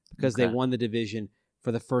 4 because they won the division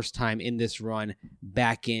for the first time in this run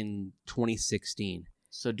back in 2016.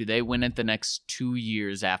 So do they win it the next 2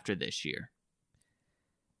 years after this year?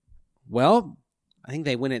 Well, I think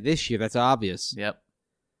they win it this year. That's obvious. Yep.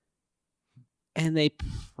 And they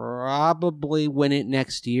probably win it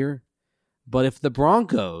next year. But if the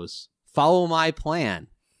Broncos follow my plan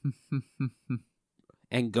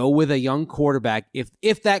and go with a young quarterback,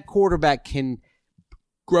 if that quarterback can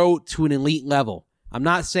grow to an elite level, I'm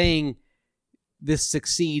not saying this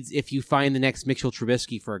succeeds if you find the next Mitchell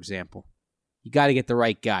Trubisky, for example. You got to get the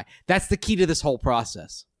right guy. That's the key to this whole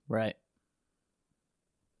process. Right.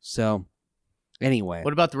 So, anyway.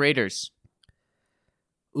 What about the Raiders?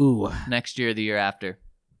 Ooh. Next year, the year after.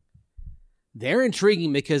 They're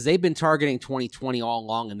intriguing because they've been targeting 2020 all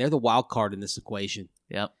along, and they're the wild card in this equation.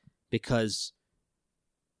 Yep. Because,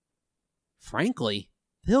 frankly,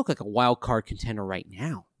 they look like a wild card contender right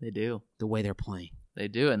now. They do. The way they're playing. They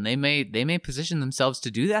do, and they may position themselves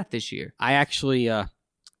to do that this year. I actually I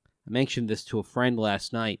mentioned this to a friend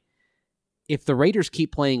last night. If the Raiders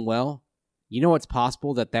keep playing well, you know it's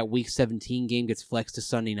possible that Week 17 game gets flexed to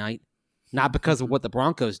Sunday night? Not because of what the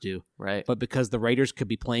Broncos do, right? But because the Raiders could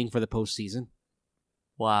be playing for the postseason.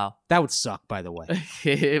 Wow. That would suck, by the way.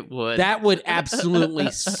 It would. That would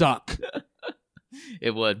absolutely suck.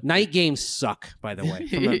 It would. Night games suck, by the way,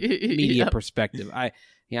 from a media perspective.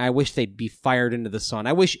 I wish they'd be fired into the sun.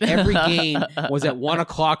 I wish every game was at 1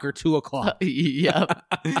 o'clock or 2 o'clock. Yep.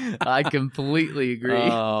 I completely agree.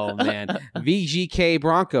 Oh, man. VGK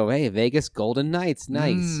Bronco. Hey, Vegas Golden Knights.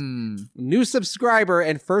 Nice. New subscriber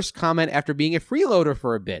and first comment after being a freeloader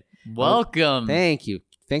for a bit. Welcome. Thank you.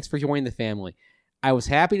 Thanks for joining the family. I was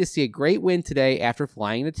happy to see a great win today after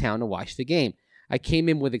flying into town to watch the game. I came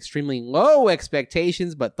in with extremely low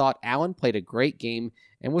expectations, but thought Allen played a great game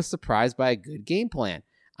and was surprised by a good game plan.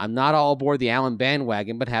 I'm not all aboard the Allen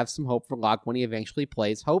bandwagon, but have some hope for Locke when he eventually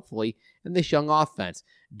plays, hopefully, in this young offense.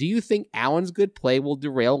 Do you think Allen's good play will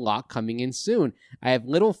derail Locke coming in soon? I have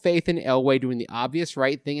little faith in Elway doing the obvious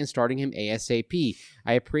right thing and starting him ASAP.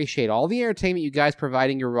 I appreciate all the entertainment you guys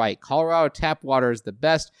providing. You're right. Colorado tap water is the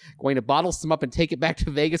best. Going to bottle some up and take it back to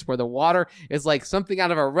Vegas where the water is like something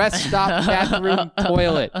out of a rest stop bathroom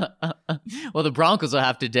toilet. Well, the Broncos will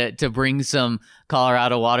have to bring some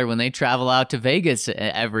Colorado water when they travel out to Vegas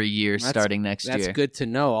every year starting next year. That's good to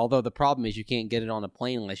know. Although the problem is you can't get it on a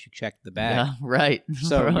plane unless you check the bag. Yeah, right.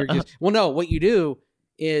 So you're just what you do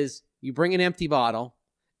is you bring an empty bottle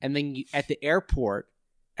and then at the airport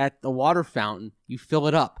at the water fountain you fill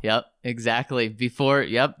it up. Yep, exactly. Before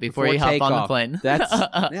you hop on the plane. That's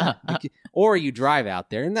or you drive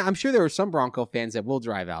out there. And I'm sure there are some Bronco fans that will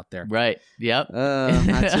drive out there. Right. Yep.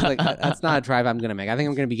 That's not a drive I'm going to make. I think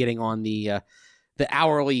I'm going to be getting on the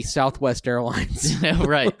hourly Southwest Airlines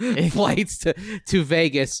right flights to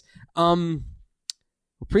Vegas.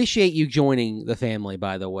 Appreciate you joining the family,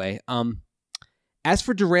 by the way. As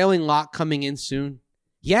for derailing Locke coming in soon,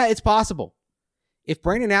 yeah, it's possible. If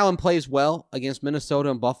Brandon Allen plays well against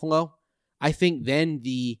Minnesota and Buffalo, I think then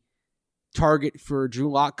the target for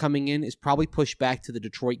Drew Lock coming in is probably pushed back to the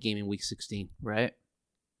Detroit game in Week 16. Right.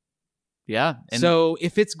 Yeah. So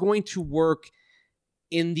if it's going to work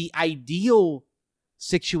in the ideal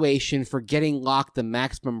situation for getting Lock the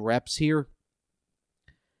maximum reps here,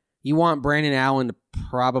 you want Brandon Allen to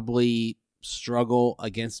probably struggle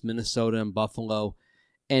against Minnesota and Buffalo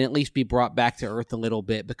and at least be brought back to earth a little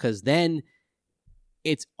bit, because then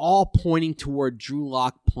it's all pointing toward Drew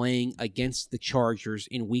Lock playing against the Chargers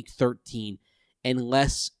in Week 13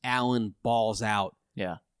 unless Allen balls out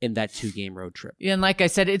in that 2-game road trip. Yeah, and like I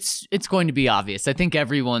said, it's going to be obvious. I think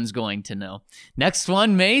everyone's going to know. Next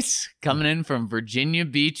one, Mace, coming in from Virginia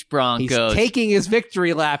Beach Broncos. He's taking his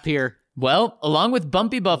victory lap here. Well, along with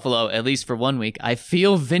Bumpy Buffalo, at least for 1 week, I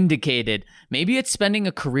feel vindicated. Maybe it's spending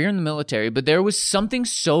a career in the military, but there was something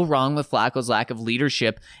so wrong with Flacco's lack of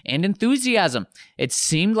leadership and enthusiasm. It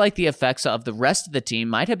seemed like the effects of the rest of the team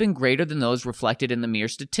might have been greater than those reflected in the mere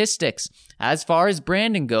statistics. As far as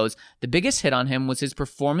Brandon goes, the biggest hit on him was his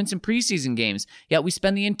performance in preseason games, yet we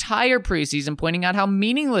spend the entire preseason pointing out how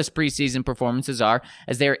meaningless preseason performances are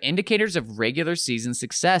as they are indicators of regular season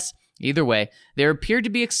success. Either way, there appeared to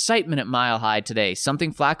be excitement at Mile High today,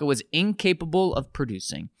 something Flacco was incapable of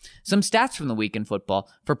producing. Some stats from the week in football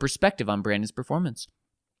for perspective on Brandon's performance.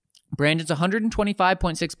 Brandon's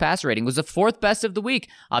 125.6 passer rating was the fourth best of the week,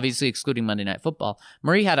 obviously excluding Monday Night Football.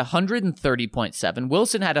 Murray had 130.7,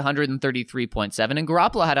 Wilson had 133.7, and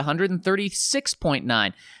Garoppolo had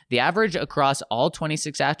 136.9. The average across all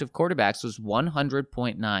 26 active quarterbacks was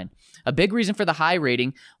 100.9. A big reason for the high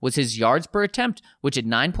rating was his yards per attempt, which at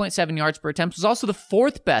 9.7 yards per attempt was also the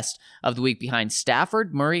fourth best of the week behind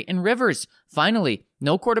Stafford, Murray, and Rivers. Finally,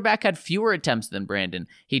 no quarterback had fewer attempts than Brandon.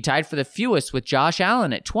 He tied for the fewest with Josh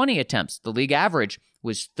Allen at 20 attempts. The league average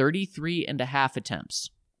was 33 and a half attempts.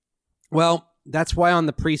 Well, that's why on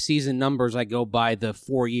the preseason numbers I go by the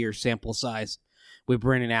 4-year sample size with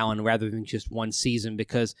Brandon Allen rather than just one season,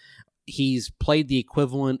 because he's played the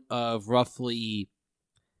equivalent of roughly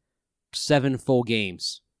 7 full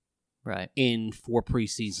games Right. in 4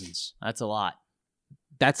 preseasons. That's a lot.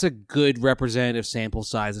 That's a good representative sample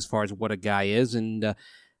size as far as what a guy is, and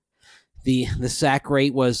the sack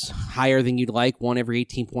rate was higher than you'd like, 1 every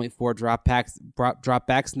 18.4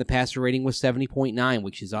 dropbacks, and the passer rating was 70.9,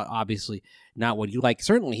 which is obviously not what you like.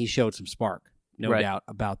 Certainly, he showed some spark, no doubt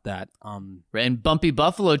about that. And Bumpy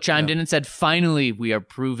Buffalo chimed in and said, finally, we are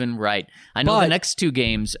proven right. I know the next 2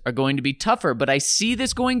 games are going to be tougher, but I see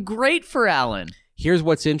this going great for Allen. Here's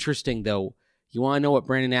what's interesting, though. You want to know what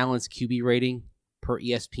Brandon Allen's QB rating per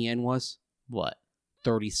ESPN was? What?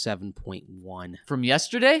 37.1. From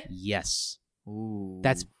yesterday? Yes. Ooh.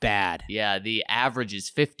 That's bad. Yeah, the average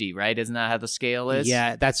is 50, right? Isn't that how the scale is?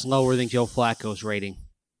 Yeah, that's lower than Joe Flacco's rating.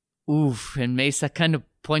 Oof, and Mace, that kind of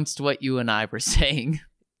points to what you and I were saying.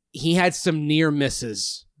 He had some near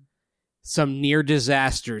misses, some near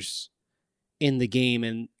disasters in the game,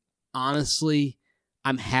 and honestly,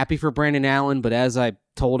 I'm happy for Brandon Allen, but as I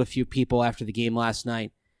told a few people after the game last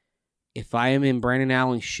night, if I am in Brandon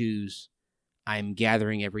Allen's shoes, I'm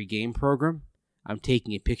gathering every game program. I'm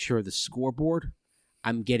taking a picture of the scoreboard.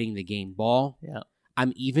 I'm getting the game ball. Yeah.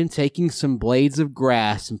 I'm even taking some blades of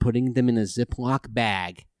grass and putting them in a Ziploc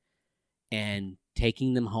bag and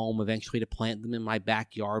taking them home eventually to plant them in my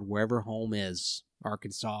backyard, wherever home is,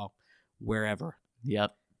 Arkansas, wherever.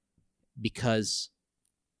 Yep. Because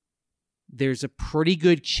there's a pretty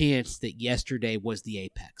good chance that yesterday was the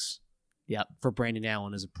apex. Yep. For Brandon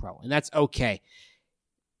Allen as a pro. And that's okay.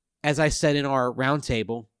 As I said in our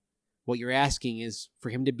roundtable, what you're asking is for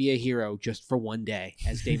him to be a hero just for one day,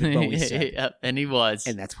 as David Bowie said. Yep, and he was.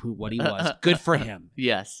 And that's what he was. Good for him.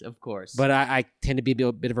 Yes, of course. But I tend to be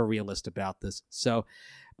a bit of a realist about this. So,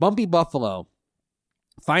 Bumpy Buffalo.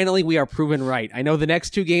 Finally, we are proven right. I know the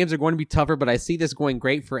next 2 games are going to be tougher, but I see this going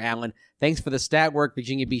great for Allen. Thanks for the stat work,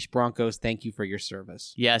 Virginia Beach Broncos. Thank you for your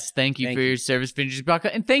service. Yes, thank you for your service, Virginia Beach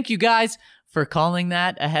Broncos. And thank you guys for calling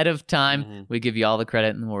that ahead of time. Mm-hmm. We give you all the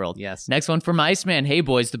credit in the world. Yes. Next one from Iceman. Hey,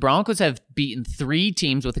 boys, the Broncos have beaten 3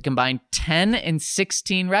 teams with a combined 10 and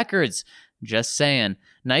 16 records. Just saying.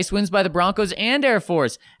 Nice wins by the Broncos and Air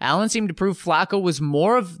Force. Allen seemed to prove Flacco was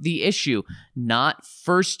more of the issue, not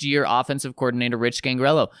first-year offensive coordinator Rich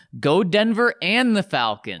Scangarello. Go Denver and the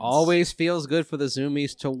Falcons. Always feels good for the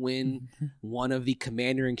Zoomies to win one of the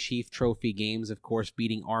Commander-in-Chief trophy games, of course,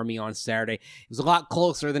 beating Army on Saturday. It was a lot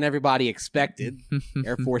closer than everybody expected.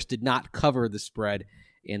 Air Force did not cover the spread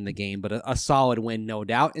in the game, but a solid win, no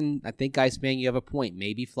doubt. And I think, Iceman, you have a point.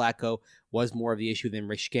 Maybe Flacco was more of the issue than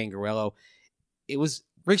Rich Scangarello. It was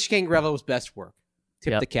Rich Scangarello's best work.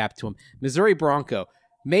 Tip the cap to him. Missouri Bronco.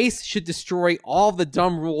 Mace should destroy all the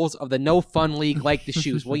dumb rules of the no fun league like the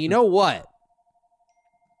shoes. Well, you know what?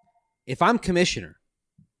 If I'm commissioner,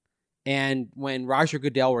 and when Roger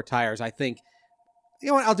Goodell retires, I think, you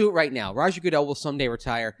know what? I'll do it right now. Roger Goodell will someday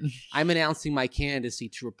retire. I'm announcing my candidacy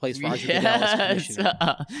to replace Roger Goodell as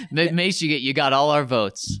commissioner. Mace, you got all our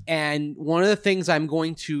votes. And one of the things I'm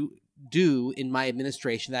going to do in my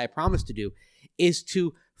administration that I promised to do is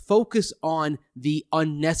to focus on the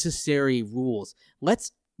unnecessary rules.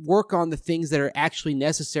 Let's work on the things that are actually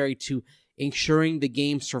necessary to ensuring the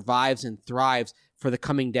game survives and thrives for the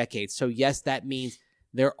coming decades. So yes, that means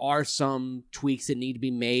there are some tweaks that need to be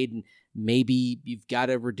made, and maybe you've got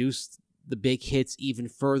to reduce the big hits even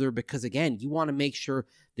further because, again, you want to make sure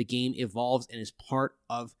the game evolves and is part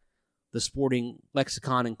of the sporting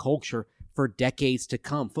lexicon and culture for decades to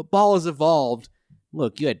come. Football has evolved.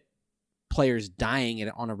 Look, you had players dying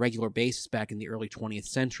on a regular basis back in the early 20th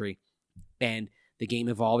century, and the game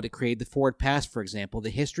evolved. It created the forward pass, for example. The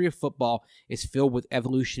history of football is filled with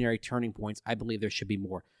evolutionary turning points. I believe there should be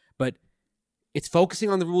more. But it's focusing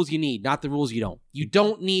on the rules you need, not the rules you don't. You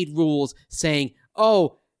don't need rules saying,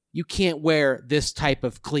 oh, you can't wear this type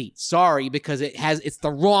of cleat. Sorry, because it's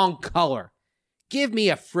the wrong color. Give me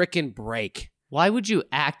a frickin' break. Why would you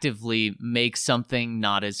actively make something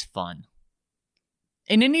not as fun?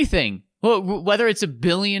 In anything. Whether it's $1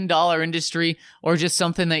 billion industry or just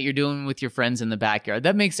something that you're doing with your friends in the backyard.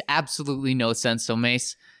 That makes absolutely no sense. So,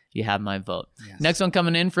 Mace, you have my vote. Yes. Next one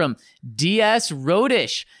coming in from DS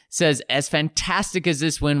Rodish says, as fantastic as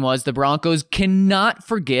this win was, the Broncos cannot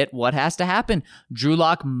forget what has to happen. Drew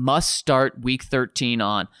Lock must start week 13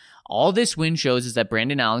 on. All this win shows is that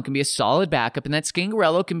Brandon Allen can be a solid backup and that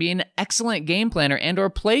Scangarello can be an excellent game planner and or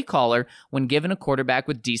play caller when given a quarterback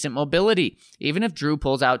with decent mobility. Even if Drew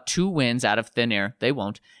pulls out 2 wins out of thin air, they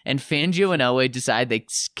won't, and Fangio and Elway decide they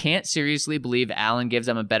can't seriously believe Allen gives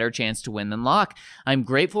them a better chance to win than Locke. I'm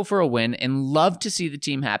grateful for a win and love to see the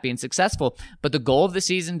team happy and successful, but the goal of the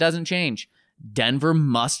season doesn't change. Denver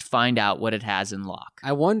must find out what it has in Locke.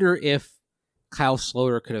 I wonder if Kyle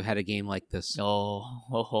Sloter could have had a game like this. I'm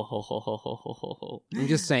I'm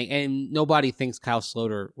just saying, and nobody thinks Kyle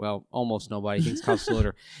Sloter, well, almost nobody thinks Kyle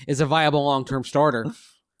Sloter is a viable long-term starter,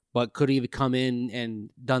 but could he have come in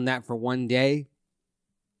and done that for one day?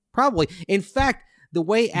 Probably. In fact, the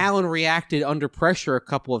way Allen reacted under pressure a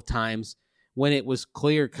couple of times when it was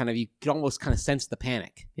clear, you could almost sense the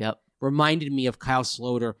panic. Yep. Reminded me of Kyle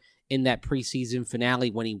Sloter in that preseason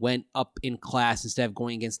finale when he went up in class instead of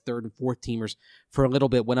going against 3rd and 4th teamers for a little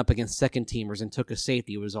bit, went up against 2nd teamers and took a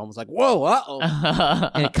safety. It was almost like, whoa, uh-oh.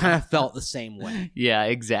 And it kind of felt the same way. Yeah,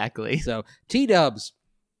 exactly. So, T-Dubs.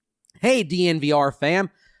 Hey, DNVR fam.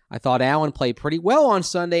 I thought Allen played pretty well on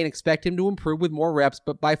Sunday and expect him to improve with more reps,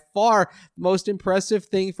 but by far the most impressive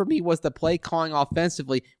thing for me was the play calling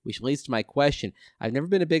offensively, which leads to my question. I've never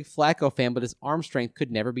been a big Flacco fan, but his arm strength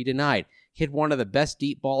could never be denied. He had one of the best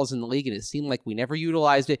deep balls in the league, and it seemed like we never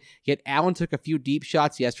utilized it, yet Allen took a few deep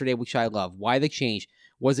shots yesterday, which I love. Why the change?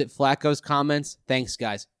 Was it Flacco's comments? Thanks,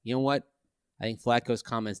 guys. You know what? I think Flacco's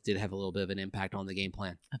comments did have a little bit of an impact on the game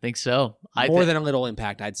plan. I think so. More than a little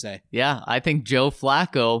impact, I'd say. Yeah, I think Joe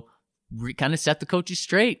Flacco kind of set the coaches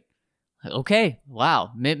straight. Okay,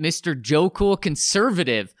 wow. Mr. Joe Cool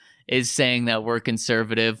Conservative is saying that we're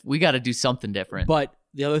conservative. We got to do something different. But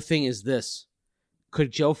the other thing is this.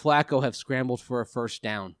 Could Joe Flacco have scrambled for a first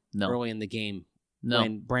down early in the game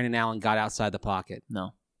when Brandon Allen got outside the pocket?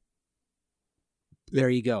 No. There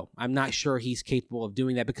you go. I'm not sure he's capable of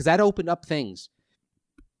doing that because that opened up things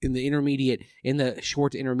in the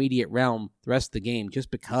short to intermediate realm the rest of the game just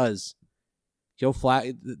because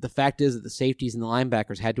the fact is that the safeties and the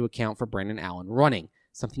linebackers had to account for Brandon Allen running,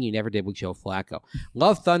 something you never did with Joe Flacco.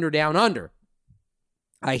 Love Thunder Down Under.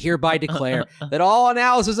 I hereby declare that all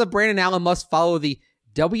analysis of Brandon Allen must follow the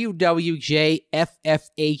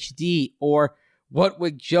WWJFFHD, or what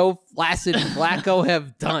would Joe Flaccid Flacco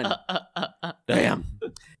have done? Damn.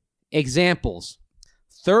 Examples.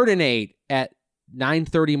 3rd and 8 at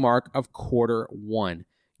 9:30 mark of quarter 1.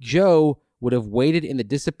 Joe would have waited in the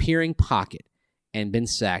disappearing pocket and been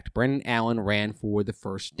sacked. Brandon Allen ran for the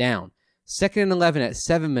first down. 2nd and 11 at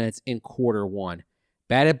 7 minutes in quarter 1.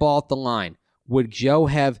 Batted ball at the line. Would Joe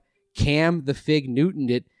have Cam the Fig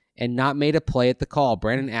Newtoned it and not made a play at the call?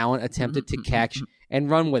 Brandon Allen attempted to catch and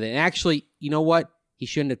run with it. And actually, you know what? He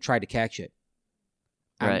shouldn't have tried to catch it.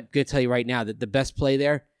 Right. I'm going to tell you right now that the best play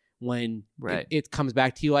there, when it comes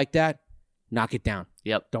back to you like that, knock it down.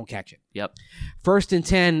 Yep. Don't catch it. Yep. 1st and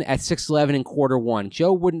 10 at 6:11 in quarter 1.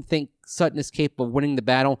 Joe wouldn't think Sutton is capable of winning the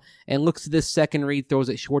battle and looks to this second read, throws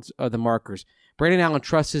it short of the markers. Brandon Allen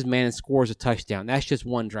trusts his man and scores a touchdown. That's just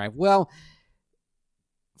one drive. Well,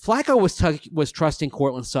 Flacco was trusting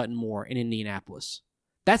Cortland Sutton more in Indianapolis.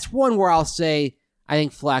 That's one where I'll say I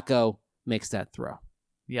think Flacco makes that throw.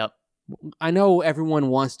 Yep. I know everyone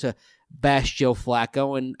wants to bash Joe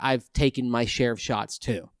Flacco, and I've taken my share of shots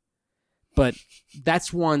too. But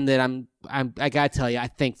that's one that I gotta tell you, I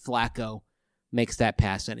think Flacco makes that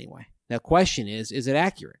pass anyway. The question is it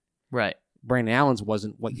accurate? Right. Brandon Allen's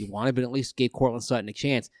wasn't what you wanted, but at least gave Cortland Sutton a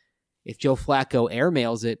chance. If Joe Flacco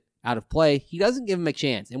airmails it out of play, he doesn't give him a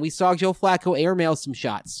chance. And we saw Joe Flacco airmail some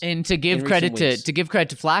shots. And to give credit to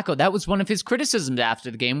Flacco, that was one of his criticisms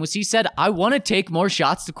after the game, was he said, I want to take more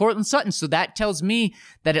shots to Cortland Sutton. So that tells me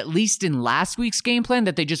that at least in last week's game plan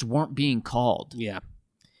that they just weren't being called. Yeah.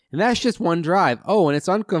 And that's just one drive. Oh, and it's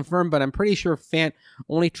unconfirmed, but I'm pretty sure Fant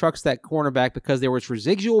only trucks that cornerback because there was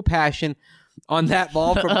residual passion on that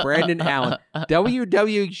ball from Brandon Allen.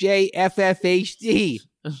 WWJFFHD.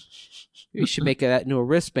 You should make that into a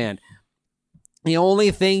wristband. The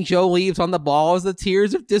only thing Joe leaves on the ball is the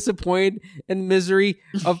tears of disappointment and misery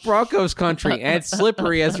of Broncos country, and it's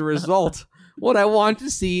slippery as a result. What I want to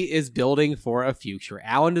see is building for a future.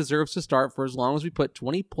 Allen deserves to start for as long as we put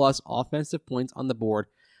 20-plus offensive points on the board.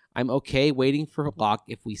 I'm okay waiting for Locke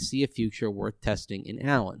if we see a future worth testing in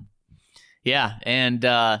Allen. Yeah, and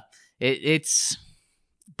that's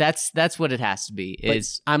what it has to be.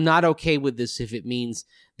 I'm not okay with this if it means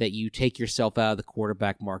that you take yourself out of the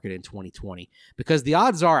quarterback market in 2020. Because the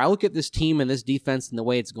odds are, I look at this team and this defense and the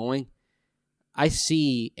way it's going, I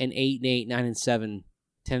see an 8-8, 9-7,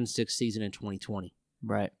 10-6 season in 2020.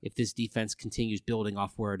 Right. If this defense continues building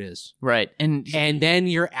off where it is. Right. And then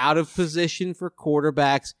you're out of position for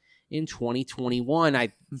quarterbacks in 2021. I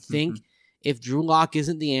think if Drew Lock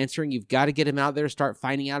isn't the answer and you've got to get him out there to start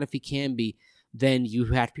finding out if he can be, then you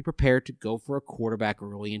have to be prepared to go for a quarterback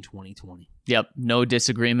early in 2020. Yep, no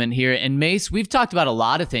disagreement here. And Mace, we've talked about a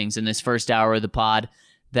lot of things in this first hour of the pod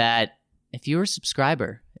that if you're a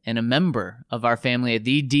subscriber and a member of our family at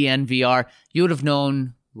the DNVR, you would have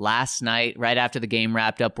known last night, right after the game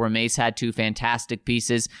wrapped up, where Mace had two fantastic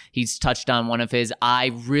pieces. He's touched on one of his.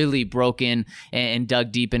 I really broke in and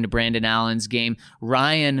dug deep into Brandon Allen's game.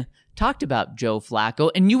 Ryan talked about Joe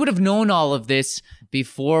Flacco, and you would have known all of this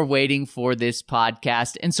before waiting for this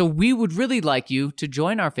podcast. And so we would really like you to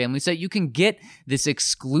join our family so that you can get this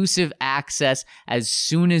exclusive access as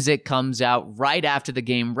soon as it comes out, right after the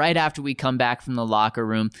game, right after we come back from the locker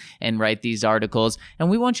room and write these articles. And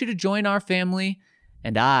we want you to join our family.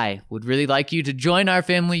 And I would really like you to join our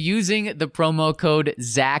family using the promo code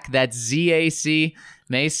ZAC. That's ZAC.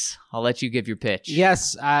 Mace, I'll let you give your pitch.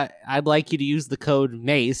 Yes, I'd like you to use the code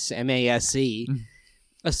MACE, M-A-S-E,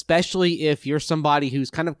 especially if you're somebody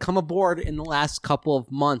who's kind of come aboard in the last couple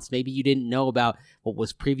of months. Maybe you didn't know about what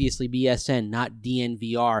was previously BSN, not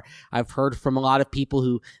DNVR. I've heard from a lot of people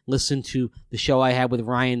who listened to the show I had with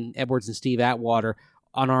Ryan Edwards and Steve Atwater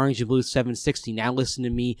on Orange and Blue 760. Now listen to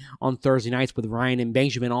me on Thursday nights with Ryan and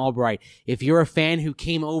Benjamin Albright. If you're a fan who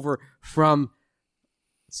came over from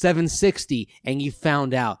 760 and you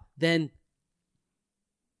found out, then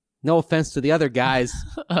no offense to the other guys,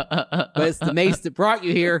 but it's the Mace that brought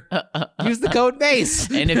you here. Use the code MACE.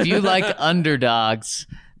 And if you like underdogs,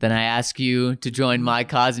 then I ask you to join my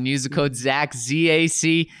cause and use the code ZAC,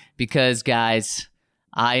 Z-A-C, because, guys,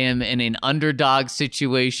 I am in an underdog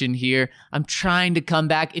situation here. I'm trying to come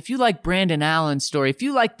back. If you like Brandon Allen's story, if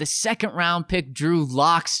you like the second-round pick Drew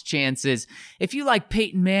Lock's chances, if you like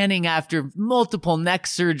Peyton Manning after multiple neck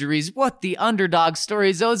surgeries, what the underdog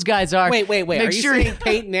stories those guys are. Wait. Are you saying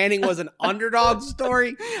Peyton Manning was an underdog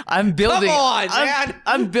story? I'm building. Come on, man.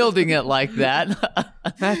 I'm building it like that.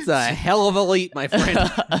 That's a hell of a leap, my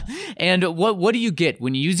friend. And what do you get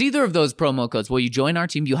when you use either of those promo codes? Well, you join our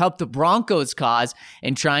team. You help the Broncos cause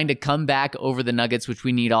and trying to come back over the Nuggets, which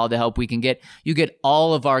we need all the help we can get. You get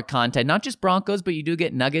all of our content, not just Broncos, but you do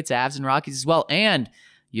get Nuggets, Avs, and Rockies as well. And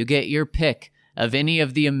you get your pick of any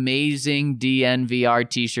of the amazing DNVR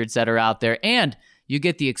t-shirts that are out there. And you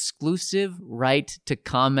get the exclusive right to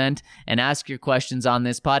comment and ask your questions on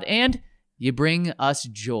this pod. And you bring us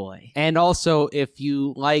joy. And also, if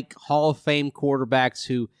you like Hall of Fame quarterbacks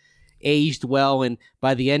who aged well and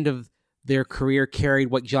by the end of their career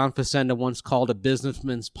carried what John Facenda once called a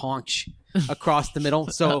businessman's paunch across the middle.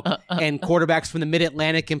 So, and quarterbacks from the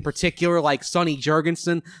Mid-Atlantic in particular, like Sonny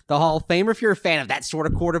Jurgensen, the Hall of Famer. If you're a fan of that sort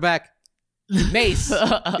of quarterback, MACE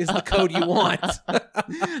is the code you want.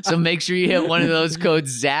 So make sure you hit one of those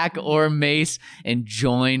codes, Zach or Mace, and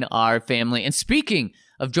join our family. And speaking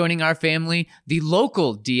of joining our family, the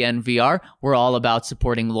local DNVR, we're all about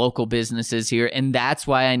supporting local businesses here, and that's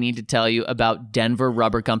why I need to tell you about Denver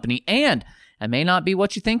Rubber Company. And it may not be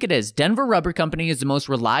what you think it is. Denver Rubber Company is the most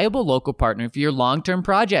reliable local partner for your long-term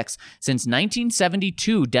projects. Since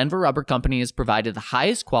 1972, Denver Rubber Company has provided the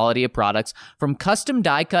highest quality of products, from custom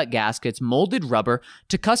die-cut gaskets, molded rubber,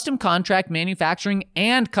 to custom contract manufacturing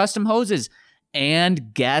and custom hoses.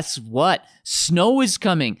 And guess what? Snow is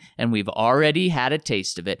coming, and we've already had a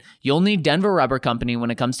taste of it. You'll need Denver Rubber Company when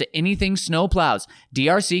it comes to anything snow plows.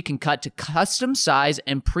 DRC can cut to custom size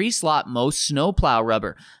and pre-slot most snow plow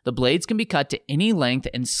rubber. The blades can be cut to any length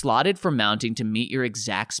and slotted for mounting to meet your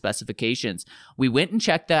exact specifications. We went and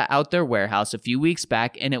checked out their warehouse a few weeks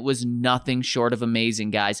back, and it was nothing short of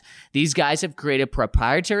amazing, guys. These guys have created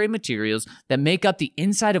proprietary materials that make up the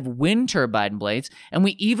inside of wind turbine blades, and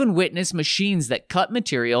we even witnessed machines tines that cut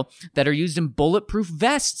material that are used in bulletproof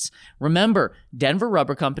vests. Remember, Denver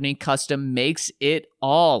Rubber Company Custom makes it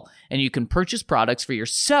all, and you can purchase products for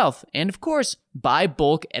yourself and, of course, buy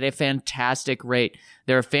bulk at a fantastic rate.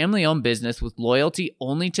 They're a family-owned business with loyalty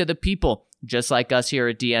only to the people, just like us here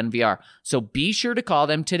at DNVR. So be sure to call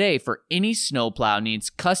them today for any snowplow needs,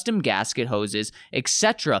 custom gasket hoses,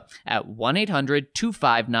 etc. at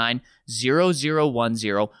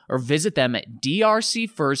 1-800-259-0010 or visit them at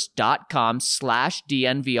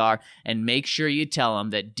drcfirst.com/DNVR and make sure you tell them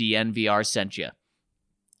that DNVR sent you.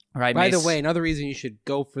 All right, By Mace? the way, another reason you should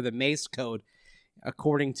go for the Mace code,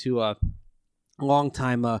 according to a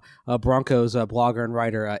longtime Broncos blogger and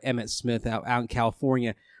writer Emmett Smith out in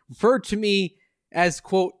California, referred to me as,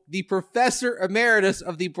 quote, the professor emeritus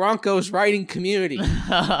of the Broncos writing community.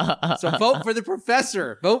 So vote for the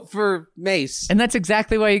professor. Vote for Mace. And that's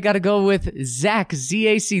exactly why you got to go with Zach,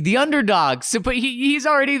 Z-A-C, the underdog. So, but he's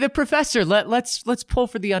already the professor. Let's pull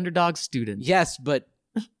for the underdog student. Yes, but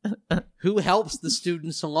who helps the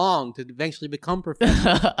students along to eventually become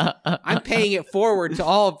professors? I'm paying it forward to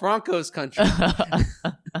all of Broncos country.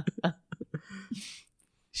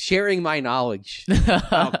 Sharing my knowledge.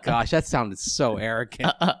 Oh, gosh, that sounded so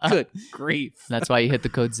arrogant. Good grief. That's why you hit the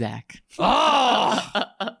code Zach. Oh!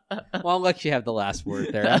 Well, I'll let you have the last word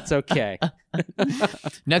there. That's okay.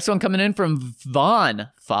 Next one coming in from Vaughn,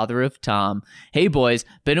 father of Tom. Hey, boys.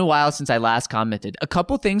 Been a while since I last commented. A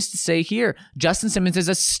couple things to say here. Justin Simmons is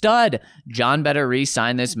a stud. John better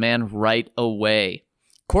re-sign this man right away.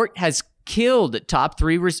 Court has top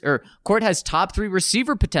three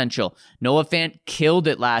receiver potential. Noah Fant killed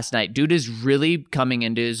it last night. Dude is really coming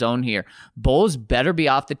into his own here. Bowles better be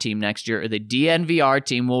off the team next year or the DNVR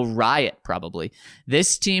team will riot probably.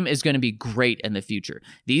 This team is going to be great in the future.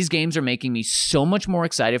 These games are making me so much more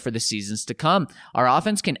excited for the seasons to come. Our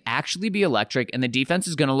offense can actually be electric and the defense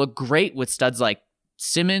is going to look great with studs like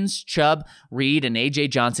Simmons, Chubb, Reed, and A.J.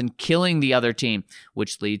 Johnson killing the other team,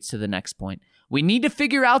 which leads to the next point. We need to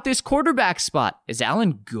figure out this quarterback spot. Is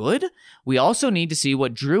Allen good? We also need to see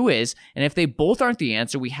what Drew is, and if they both aren't the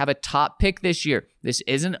answer, we have a top pick this year. This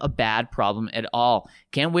isn't a bad problem at all.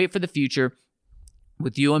 Can't wait for the future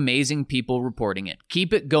with you amazing people reporting it.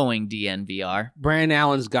 Keep it going, DNVR. Brandon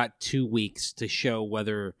Allen's got 2 weeks to show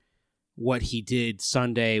whether what he did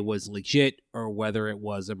Sunday was legit or whether it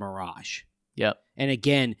was a mirage. Yep. And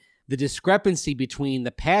again, the discrepancy between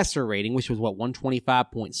the passer rating, which was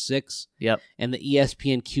 125.6, Yep. and the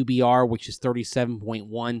ESPN QBR, which is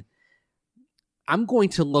 37.1. I'm going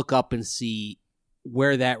to look up and see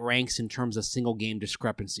where that ranks in terms of single game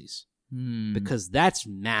discrepancies because that's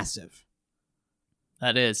massive.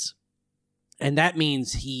 That is. And that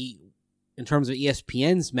means in terms of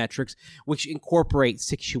ESPN's metrics, which incorporate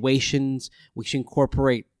situations, which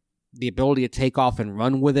incorporate the ability to take off and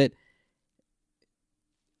run with it,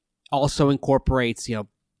 also incorporates,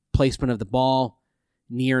 placement of the ball,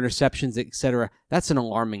 near interceptions, etc. That's an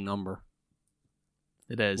alarming number.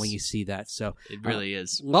 It is. When you see that. So it really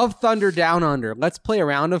is. Love Thunder Down Under. Let's play a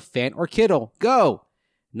round of Fant or Kittle. Go.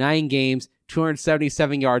 9 games,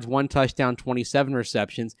 277 yards, 1 touchdown, 27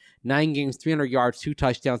 receptions. 9 games, 300 yards, 2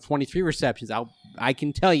 touchdowns, 23 receptions. I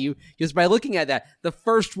can tell you just by looking at that. The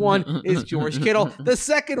first one is George Kittle. The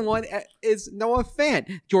second one is Noah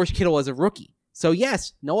Fant. George Kittle as a rookie. So,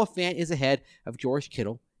 yes, Noah Fant is ahead of George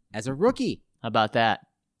Kittle as a rookie. How about that?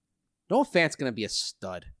 Noah Fant's going to be a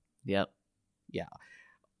stud. Yep. Yeah.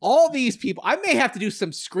 All these people, I may have to do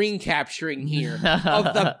some screen capturing here of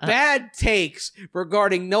the bad takes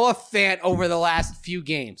regarding Noah Fant over the last few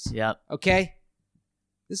games. Yep. Okay?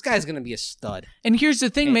 This guy's going to be a stud. And here's the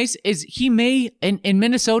thing, Mace, is he may, in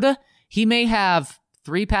Minnesota, he may have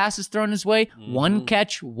 3 passes thrown his way, 1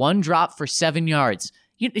 catch, 1 drop for 7 yards.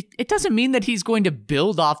 It doesn't mean that he's going to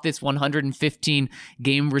build off this 115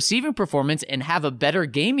 game receiving performance and have a better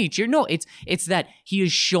game each year. No, it's that he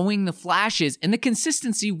is showing the flashes and the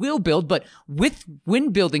consistency will build, but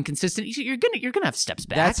when building consistency, you're gonna have steps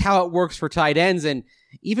back. That's how it works for tight ends. And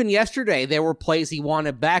even yesterday, there were plays he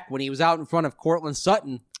wanted back when he was out in front of Cortland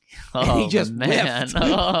Sutton. And he just whiffed.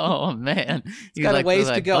 Oh man, He's got a ways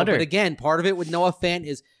to go. Butter. But again, part of it with Noah Fant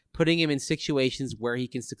is putting him in situations where he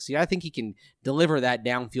can succeed. I think he can deliver that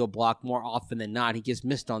downfield block more often than not. He gets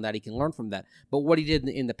missed on that. He can learn from that. But what he did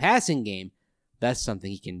in the passing game, that's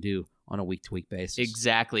something he can do on a week-to-week basis.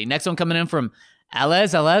 Exactly. Next one coming in from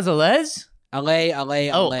Alez. Allez.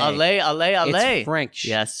 Oh, allez. It's French.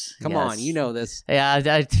 Yes. Come on, you know this. Yeah,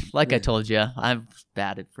 I told you, I'm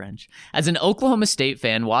bad at French. As an Oklahoma State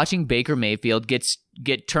fan, watching Baker Mayfield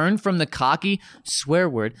get turned from the cocky swear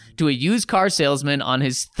word to a used car salesman on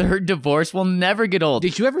his third divorce will never get old.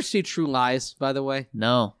 Did you ever see True Lies, by the way?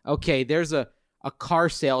 No. Okay, there's a car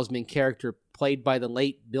salesman character played by the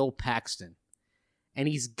late Bill Paxton. And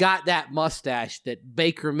he's got that mustache that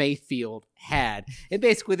Baker Mayfield had. And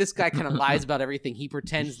basically, this guy kind of lies about everything. He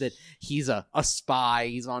pretends that he's a spy.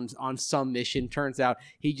 He's on some mission. Turns out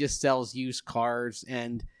he just sells used cars.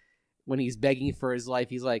 And when he's begging for his life,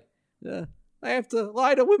 he's like, I have to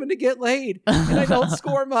lie to women to get laid. And I don't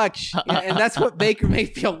score much. And that's what Baker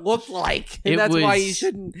Mayfield looked like. And that's why you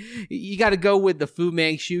shouldn't. You got to go with the Fu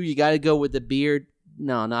Manchu. You got to go with the beard.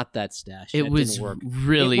 No, not that stash. It was didn't work.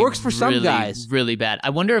 really, it works for some guys. Really bad. I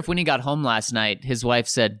wonder if when he got home last night, his wife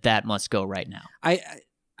said that must go right now. I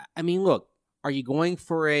mean, look, are you going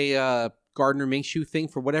for a Gardner Minshew thing?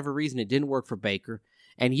 For whatever reason, it didn't work for Baker,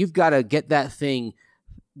 and you've got to get that thing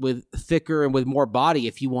with thicker and with more body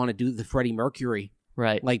if you want to do the Freddie Mercury.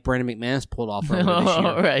 Right. Like Brandon McManus pulled off earlier this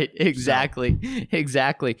year. Right.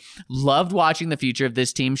 Exactly. Loved watching the future of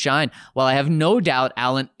this team shine. While I have no doubt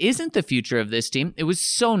Allen isn't the future of this team, it was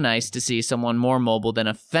so nice to see someone more mobile than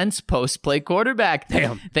a fence post play quarterback.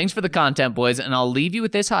 Damn. Thanks for the content, boys. And I'll leave you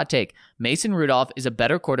with this hot take. Mason Rudolph is a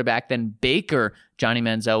better quarterback than Baker. Johnny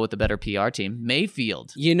Manziel with a better PR team.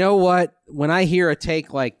 Mayfield. You know what? When I hear a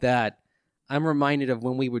take like that, I'm reminded of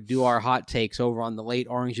when we would do our hot takes over on the late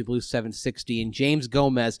Orange and Blue 760, and James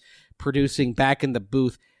Gomez, producing back in the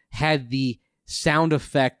booth, had the sound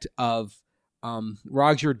effect of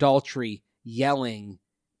Roger Daltrey yelling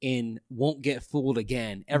in Won't Get Fooled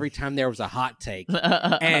Again every time there was a hot take.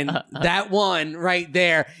 And that one right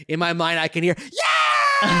there, in my mind, I can hear, yeah!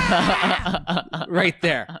 Right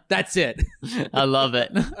there. That's it. I love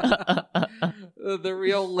it. The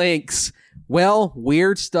real links. Well,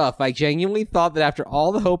 weird stuff. I genuinely thought that after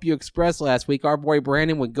all the hope you expressed last week, our boy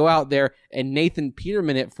Brandon would go out there and Nathan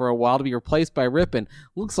Peterman it for a while to be replaced by Rippon.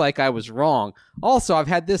 Looks like I was wrong. Also, I've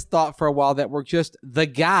had this thought for a while that we're just the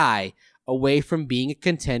guy away from being a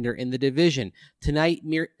contender in the division. Tonight,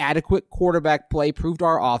 mere adequate quarterback play proved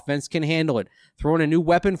our offense can handle it. Throw in a new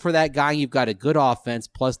weapon for that guy, you've got a good offense.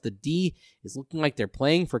 Plus, the D is looking like they're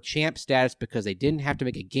playing for champ status because they didn't have to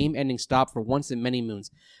make a game-ending stop for once in many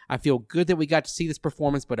moons. I feel good that we got to see this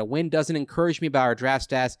performance, but a win doesn't encourage me about our draft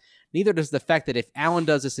stats. Neither does the fact that if Allen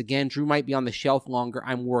does this again, Drew might be on the shelf longer.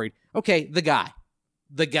 I'm worried. Okay, the guy.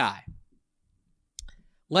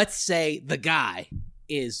 Let's say the guy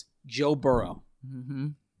is Joe Burrow. Mm-hmm.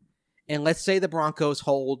 And let's say the Broncos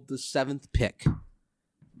hold the 7th pick.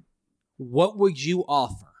 What would you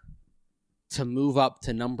offer to move up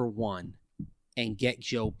to number 1 and get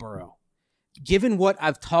Joe Burrow? Given what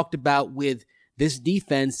I've talked about with this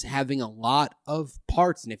defense having a lot of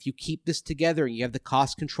parts, and if you keep this together and you have the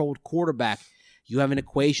cost-controlled quarterback, you have an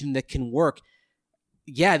equation that can work.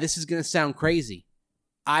 Yeah, this is going to sound crazy.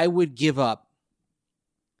 I would give up,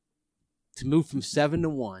 to move from 7 to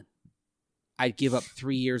 1, I'd give up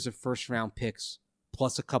 3 years of first-round picks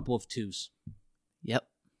plus a couple of 2s.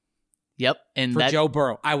 Yep. And for Joe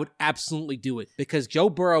Burrow, I would absolutely do it because Joe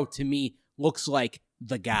Burrow, to me, looks like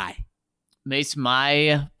the guy. Mace,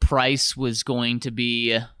 my price was going to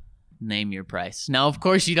be name your price. Now, of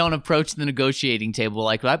course, you don't approach the negotiating table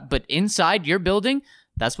like that, but inside your building,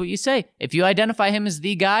 that's what you say. If you identify him as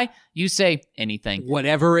the guy, you say anything.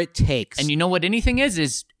 Whatever it takes. And you know what anything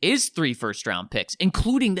is 3 first-round picks,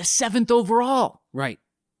 including the 7th overall. Right.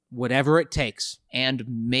 Whatever it takes. And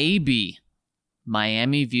maybe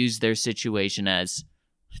Miami views their situation as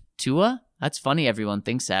Tua? That's funny everyone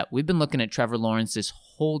thinks that. We've been looking at Trevor Lawrence this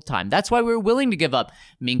whole time. That's why we're willing to give up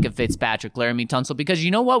Minkah Fitzpatrick, Laramie Tunsil, because you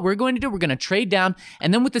know what we're going to do? We're going to trade down,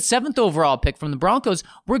 and then with the 7th overall pick from the Broncos,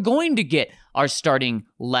 we're going to get our starting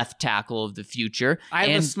left tackle of the future. I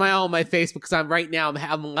have a smile on my face because I'm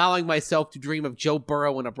allowing myself to dream of Joe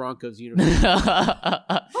Burrow in a Broncos uniform.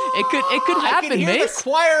 It could happen, I can hear Mace. the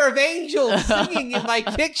choir of angels singing in my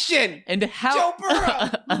kitchen. And Joe Burrow.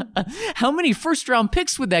 How many first-round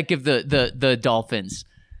picks would that give the Dolphins?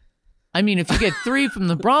 I mean, if you get 3 from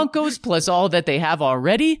the Broncos plus all that they have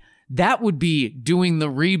already, that would be doing the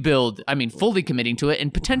rebuild. I mean, fully committing to it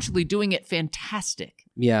and potentially doing it fantastic.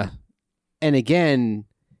 Yeah. And again,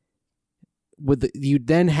 you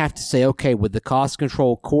then have to say, okay, with the cost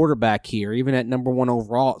control quarterback here, even at number 1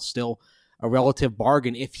 overall, it's still a relative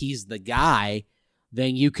bargain. If he's the guy,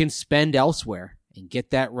 then you can spend elsewhere and get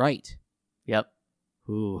that right. Yep.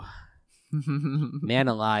 Ooh. Man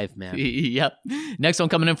alive, man. Yep. Next one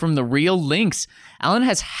coming in from the Real Lynx. Allen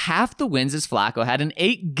has half the wins as Flacco had in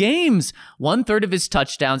 8 games, 1/3 of his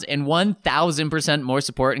touchdowns, and 1,000% more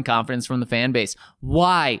support and confidence from the fan base.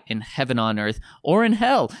 Why in heaven on earth or in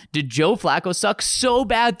hell did Joe Flacco suck so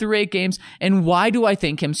bad through 8 games? And why do I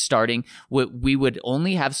think him starting we would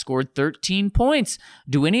only have scored 13 points?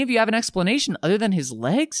 Do any of you have an explanation other than his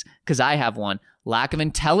legs? Because I have one. Lack of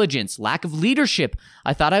intelligence, lack of leadership.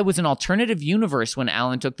 I thought I was an alternative universe when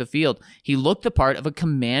Allen took the field. He looked the part of a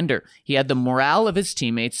commander. He had the morale of his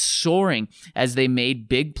teammates soaring as they made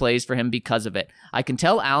big plays for him because of it. I can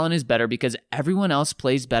tell Allen is better because everyone else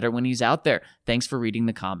plays better when he's out there. Thanks for reading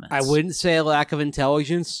the comments. I wouldn't say a lack of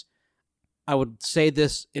intelligence. I would say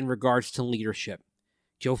this in regards to leadership.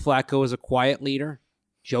 Joe Flacco is a quiet leader.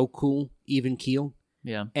 Joe Cool, even keel.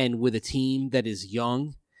 Yeah. And with a team that is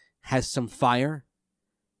young, has some fire,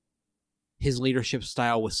 his leadership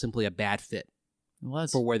style was simply a bad fit It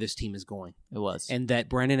was. for where this team is going. It was. And that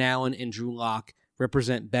Brandon Allen and Drew Lock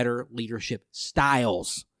represent better leadership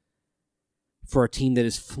styles for a team that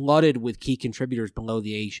is flooded with key contributors below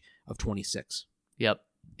the age of 26. Yep.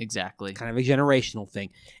 Exactly. Kind of a generational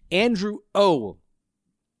thing. Andrew O,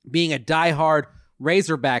 being a diehard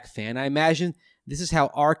Razorback fan, I imagine this is how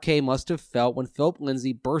RK must have felt when Philip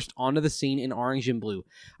Lindsay burst onto the scene in orange and blue.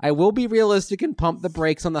 I will be realistic and pump the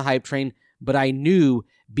brakes on the hype train, but I knew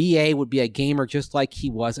BA would be a gamer just like he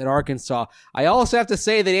was at Arkansas. I also have to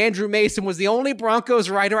say that Andrew Mason was the only Broncos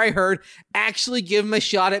writer I heard actually give him a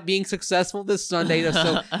shot at being successful this Sunday.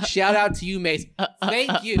 So shout out to you, Mason.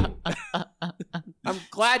 Thank you. I'm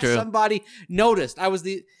glad somebody noticed. It was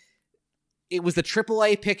the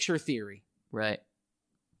AAA picture theory. Right.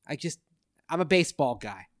 I'm a baseball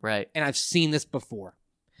guy. Right. And I've seen this before.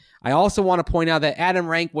 I also want to point out that Adam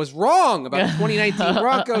Rank was wrong about the 2019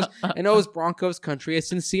 Broncos and owes Broncos country a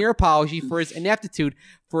sincere apology for his ineptitude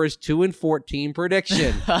for his 2-14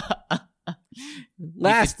 prediction.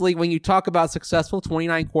 Lastly, when you talk about successful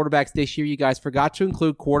 29 quarterbacks this year, you guys forgot to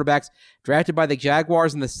include quarterbacks drafted by the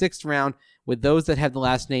Jaguars in the 6th round with those that have the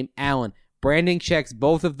last name Allen. Branding checks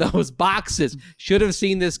both of those boxes. Should have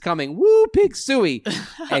seen this coming. Woo, Pig Suey.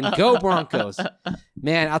 And go Broncos.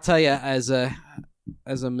 Man, I'll tell you, as a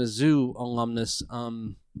Mizzou alumnus,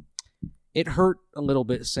 it hurt a little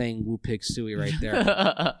bit saying Woo Pig Suey right there.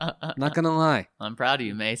 Not going to lie. I'm proud of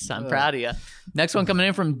you, Mace. I'm proud of you. Next one coming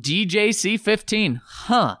in from DJC15.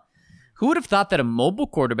 Who would have thought that a mobile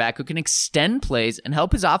quarterback who can extend plays and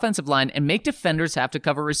help his offensive line and make defenders have to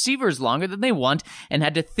cover receivers longer than they want and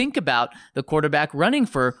had to think about the quarterback running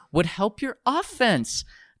for would help your offense?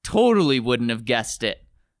 Totally wouldn't have guessed it.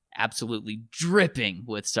 Absolutely dripping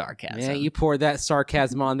with sarcasm. Yeah, you poured that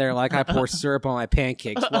sarcasm on there like I pour syrup on my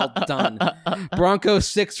pancakes. Well done. Broncos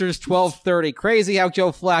Sixers 12:30. Crazy how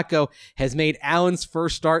Joe Flacco has made Allen's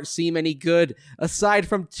first start seem any good. Aside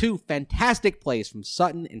from 2 fantastic plays from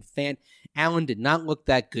Sutton and Fant, Allen did not look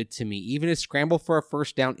that good to me. Even his scramble for a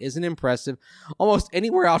first down isn't impressive. Almost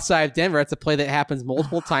anywhere outside of Denver, that's a play that happens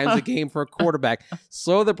multiple times a game for a quarterback.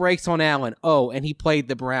 Slow the brakes on Allen. Oh, and he played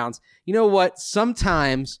the Browns. You know what?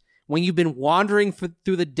 Sometimes when you've been wandering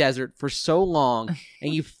through the desert for so long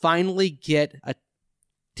and you finally get a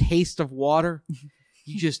taste of water,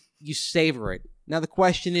 you savor it. Now the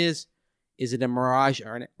question is it a mirage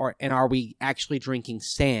and are we actually drinking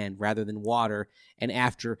sand rather than water? And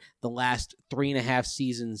after the last 3.5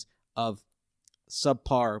 seasons of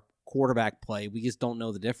subpar quarterback play, we just don't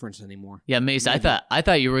know the difference anymore. Yeah, Mace, I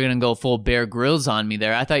thought you were going to go full Bear Grylls on me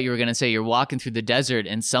there. I thought you were going to say you're walking through the desert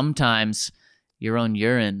and sometimes your own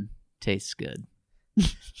urine tastes good.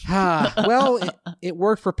 Well, it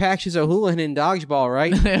worked for Patches O'Houlihan in dodgeball,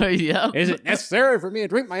 right? Yeah. Is it necessary for me to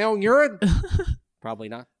drink my own urine? Probably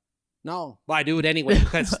not. No, but I do it anyway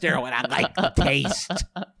because it's sterile and I like the taste.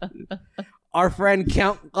 Our friend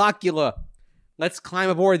Count Locula. Let's climb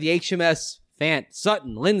aboard the HMS Fant,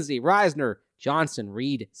 Sutton, Lindsay, Reisner, Johnson,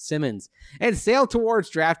 Reed, Simmons, and sail towards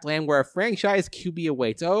draft land where a franchise QB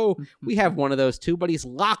awaits. Oh, we have one of those too, but he's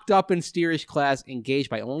locked up in steerage class, engaged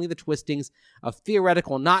by only the twistings of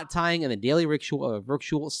theoretical knot tying and the daily ritual of a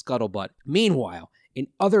virtual scuttlebutt. Meanwhile, in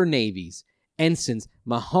other navies, ensigns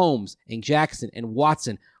Mahomes and Jackson and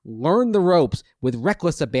Watson learn the ropes with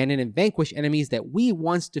reckless abandon and vanquish enemies that we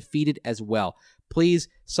once defeated as well. Please,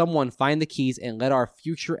 someone find the keys and let our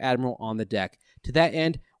future admiral on the deck. To that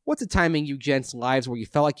end, what's a time in you gents' lives where you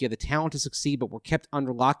felt like you had the talent to succeed but were kept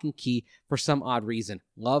under lock and key for some odd reason?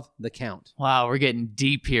 Love, the Count. Wow, we're getting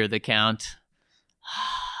deep here, the Count.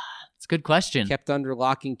 It's a good question. Kept under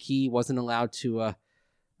lock and key, wasn't allowed to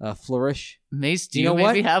flourish. Mace, do You you, know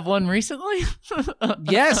maybe what? have one recently?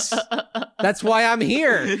 Yes, that's why I'm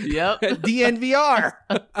here. Yep. DNVR.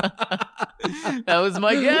 That was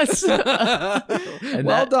my guess. And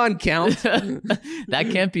Well that- done, Count. That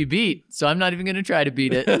can't be beat, so I'm not even going to try to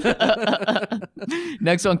beat it.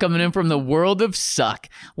 Next one coming in from the world of suck.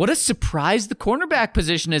 What a surprise the cornerback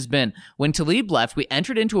position has been. When Talib left, we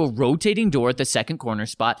entered into a rotating door at the second corner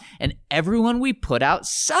spot, and everyone we put out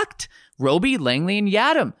sucked. Roby, Langley, and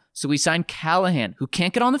Yadam. So we signed Callahan, who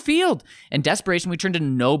can't get on the field. In desperation, we turned to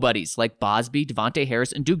nobodies like Bosby, Devontae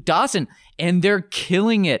Harris, and Duke Dawson, and they're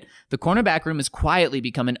killing it. The cornerback room has quietly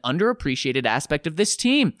become an underappreciated aspect of this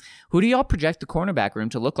team. Who do y'all project the cornerback room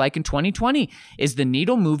to look like in 2020? Is the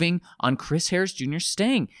needle moving on Chris Harris Jr.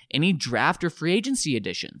 staying? Any draft or free agency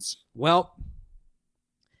additions? Well,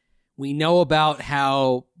 we know about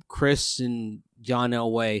how Chris and John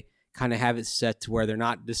Elway kind of have it set to where they're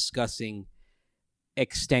not discussing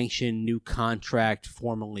extension, new contract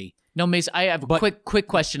formally. No, Mace, I have a But- quick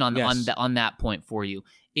question on Yes. on that point for you.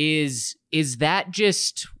 Is that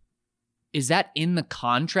in the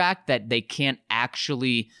contract that they can't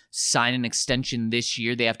actually sign an extension this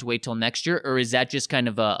year? They have to wait till next year, or is that just kind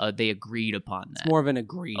of a they agreed upon that? It's more of an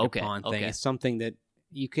agreed Okay, upon thing. okay. It's something that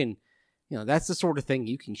you can, that's the sort of thing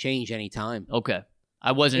you can change anytime. Okay,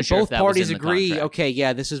 I wasn't If sure both if that parties was in the agree, contract. okay,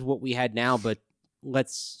 yeah, this is what we had now, but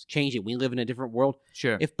let's change it. We live in a different world.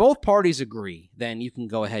 Sure. If both parties agree, then you can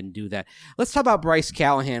go ahead and do that. Let's talk about Bryce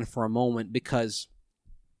Callahan for a moment because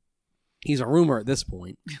he's a rumor at this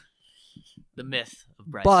point. The myth of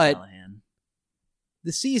Bryce But- Callahan.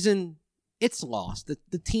 The season, it's lost.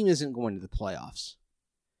 The team isn't going to the playoffs.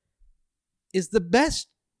 Is the best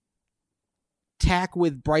tack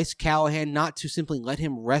with Bryce Callahan not to simply let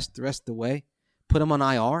him rest the rest of the way? Put him on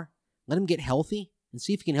IR? Let him get healthy and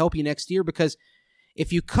see if he can help you next year? Because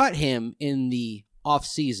if you cut him in the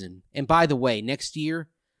offseason, and by the way, next year,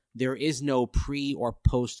 there is no pre or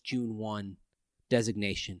post June 1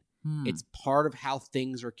 designation. It's part of how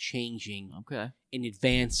things are changing Okay. in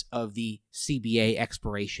advance of the CBA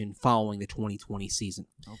expiration following the 2020 season.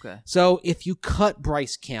 Okay. So if you cut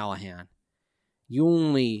Bryce Callahan, you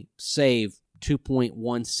only save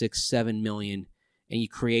 $2.167 million and you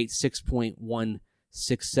create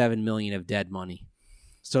 $6.167 million of dead money.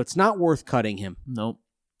 So it's not worth cutting him. Nope.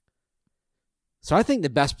 So I think the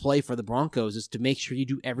best play for the Broncos is to make sure you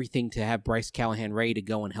do everything to have Bryce Callahan ready to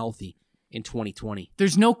go and healthy in 2020.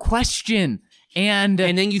 There's no question. And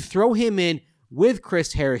And then you throw him in with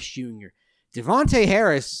Chris Harris Jr. Devontae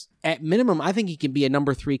Harris, at minimum, I think he can be a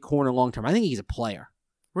number 3 corner long term. I think he's a player.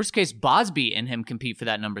 worst case, Bosby and him compete for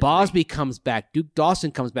that number 3. Bosby comes back. Duke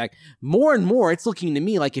Dawson comes back. More and more, it's looking to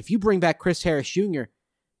me like if you bring back Chris Harris Jr.,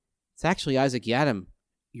 it's actually Isaac Yadam,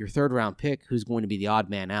 your third-round pick, who's going to be the odd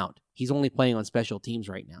man out. He's only playing on special teams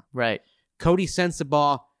right now. Right. Cody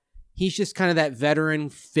Sensabaugh, he's just kind of that veteran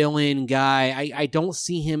fill-in guy. I don't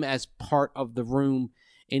see him as part of the room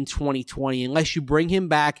in 2020 unless you bring him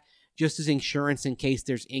back just as insurance in case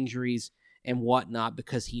there's injuries and whatnot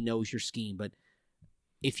because he knows your scheme. But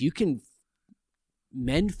if you can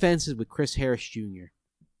mend fences with Chris Harris Jr.,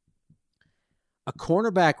 a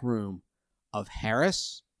cornerback room of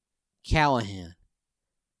Harris, Callahan,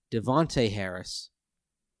 Devontae Harris,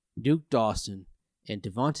 Duke Dawson, and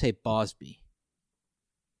Devontae Bosby.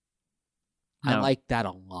 I No. like that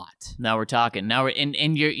a lot. Now we're talking. Now we're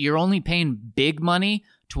and you're only paying big money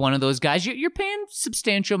to one of those guys. You're paying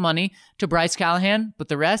substantial money to Bryce Callahan, but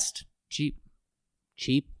the rest cheap.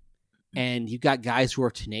 Cheap. And you've got guys who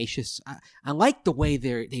are tenacious. I like the way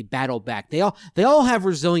they battle back. They all have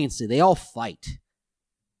resiliency. They all fight.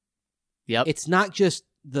 Yep. It's not just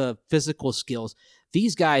the physical skills.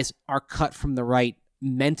 These guys are cut from the right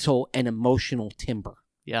mental and emotional timber.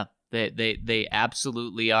 Yeah. They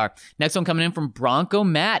absolutely are. Next one coming in from Bronco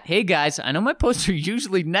Matt. Hey guys, I know my posts are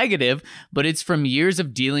usually negative, but it's from years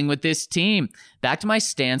of dealing with this team. Back to my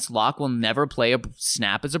stance, Locke will never play a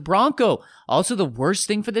snap as a Bronco. Also, the worst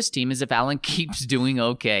thing for this team is if Allen keeps doing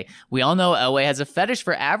okay. We all know Elway has a fetish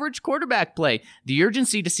for average quarterback play. The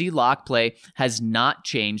urgency to see Locke play has not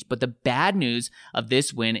changed, but the bad news of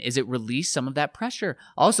this win is it released some of that pressure.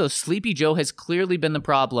 Also, Sleepy Joe has clearly been the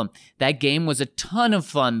problem. That game was a ton of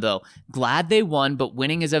fun, though. Glad they won, but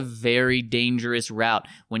winning is a very dangerous route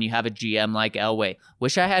when you have a GM like Elway.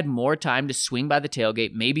 Wish I had more time to swing by the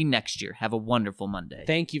tailgate, maybe next year. Have a wonderful Monday.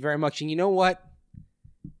 Thank you very much. And you know what?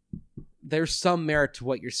 There's some merit to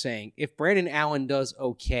what you're saying. If Brandon Allen does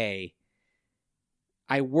okay,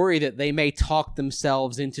 I worry that they may talk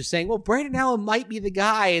themselves into saying, well, Brandon Allen might be the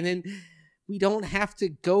guy, and then we don't have to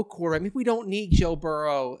go quarterback. Maybe we don't need Joe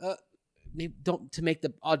Burrow. maybe don't to make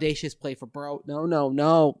the audacious play for Burrow.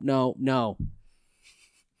 No.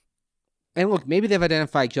 And look, maybe they've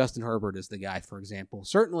identified Justin Herbert as the guy, for example.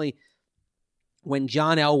 Certainly, when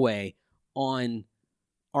John Elway on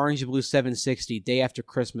Orange and Blue 760, day after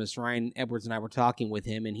Christmas, Ryan Edwards and I were talking with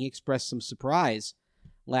him, and he expressed some surprise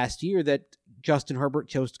last year that Justin Herbert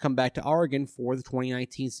chose to come back to Oregon for the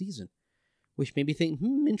 2019 season, which made me think,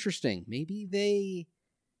 interesting. Maybe they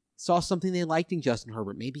saw something they liked in Justin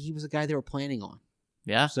Herbert. Maybe he was a guy they were planning on.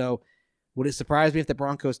 Yeah. So would it surprise me if the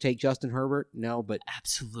Broncos take Justin Herbert? No, but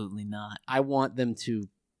Absolutely not. I want them to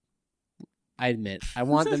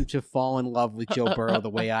fall in love with Joe Burrow the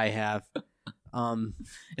way I have. And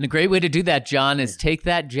a great way to do that, John, is take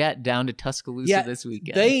that jet down to Tuscaloosa this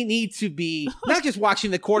weekend. They need to be not just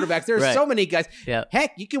watching the quarterbacks. There are Right. so many guys. Yeah.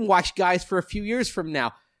 Heck, you can watch guys for a few years from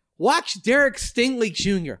now. Watch Derek Stingley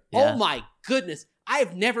Jr. Yeah. Oh my goodness. I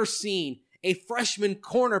have never seen a freshman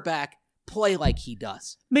cornerback play like he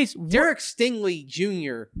does. Mace, Derek Stingley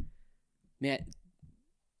Jr. Man.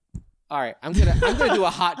 All right, I'm gonna do a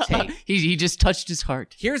hot take. he just touched his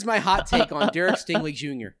heart. Here's my hot take on Derek Stingley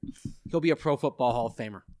Jr. He'll be a Pro Football Hall of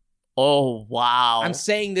Famer. Oh, wow. I'm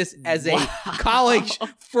saying this as a Wow. college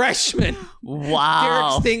freshman.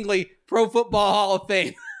 Wow. Derek Stingley, Pro Football Hall of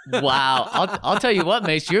Fame. Wow. I'll tell you what,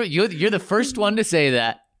 Mace, you're the first one to say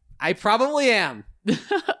that. I probably am.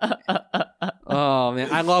 Oh man,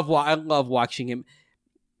 I love watching him.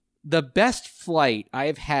 The best flight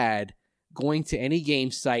I've had going to any game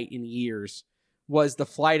site in years was the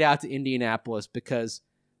flight out to Indianapolis, because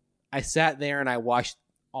I sat there and I watched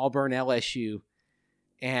Auburn LSU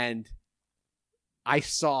and I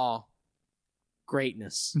saw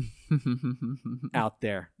greatness out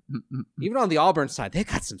there. Even on the Auburn side, they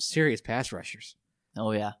got some serious pass rushers.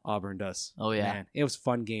 Oh, yeah. Auburn does. Oh, yeah. Man, it was a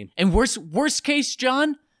fun game. And worst case,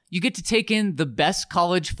 John, you get to take in the best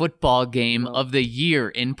college football game of the year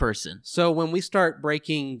in person. So when we start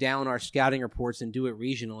breaking down our scouting reports and do it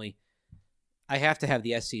regionally, I have to have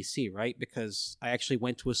the SEC, right? Because I actually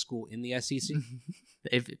went to a school in the SEC.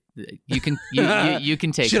 If you can, you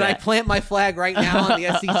can take. Should I that. plant my flag right now on the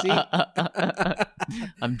SEC?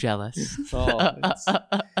 I'm jealous.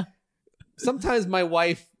 Sometimes my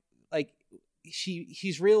wife, like,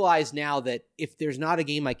 she's realized now that if there's not a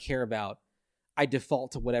game I care about, I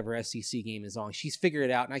default to whatever SEC game is on. She's figured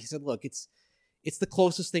it out, and I said, "Look, it's the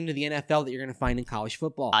closest thing to the NFL that you're going to find in college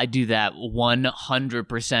football." I do that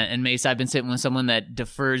 100%. And Mace, I've been sitting with someone that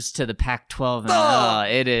defers to the Pac-12.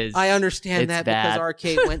 And, it is. I understand it's that bad.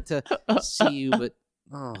 because RK went to CU, but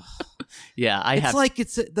Yeah, it's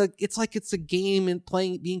like it's a game and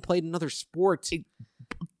being played in another sport.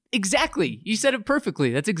 Exactly. You said it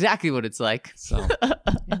perfectly. That's exactly what it's like. So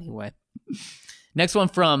anyway. Next one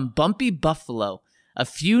from Bumpy Buffalo. A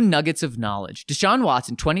few nuggets of knowledge. Deshaun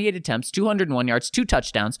Watson, 28 attempts, 201 yards, 2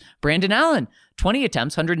 touchdowns. Brandon Allen, 20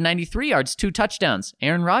 attempts, 193 yards, 2 touchdowns.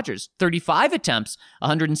 Aaron Rodgers, 35 attempts,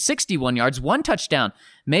 161 yards, 1 touchdown.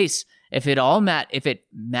 Mace, if it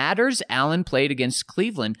matters Allen played against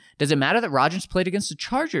Cleveland, does it matter that Rodgers played against the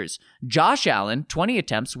Chargers? Josh Allen, 20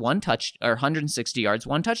 attempts, 160 yards,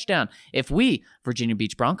 1 touchdown. If we, Virginia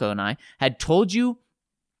Beach Bronco and I, had told you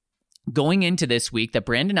going into this week that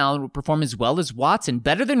Brandon Allen would perform as well as Watson,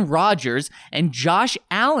 better than Rodgers and Josh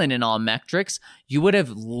Allen in all metrics, you would have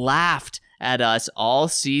laughed at us all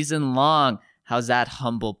season long. How's that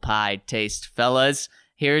humble pie taste, fellas?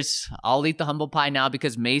 I'll eat the humble pie now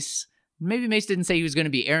because maybe Mace didn't say he was going to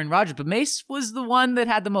be Aaron Rodgers, but Mace was the one that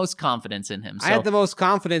had the most confidence in him. So, I had the most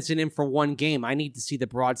confidence in him for one game. I need to see the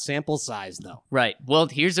broad sample size, though. Right. Well,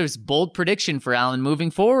 here's this bold prediction for Allen moving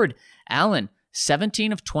forward. Allen,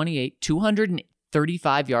 17 of 28,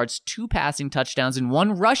 235 yards, 2 passing touchdowns, and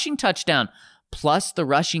 1 rushing touchdown. Plus, the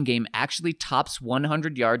rushing game actually tops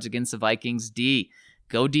 100 yards against the Vikings D.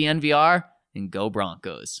 Go DNVR and go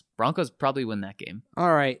Broncos. Broncos probably win that game.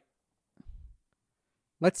 All right.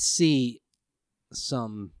 Let's see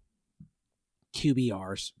some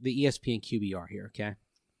QBRs, the ESPN QBR here, okay?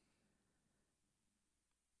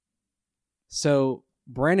 So,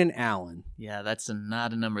 Brandon Allen. Yeah, that's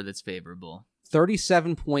not a number that's favorable.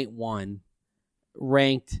 37.1,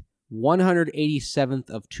 ranked 187th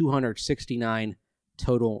of 269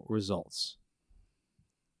 total results.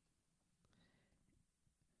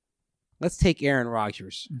 Let's take Aaron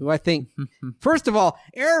Rodgers, who I think, first of all,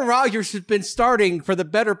 Aaron Rodgers has been starting for the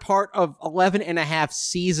better part of 11 and a half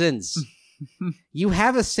seasons. You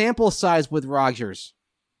have a sample size with Rodgers,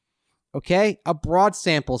 okay? A broad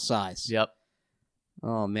sample size. Yep.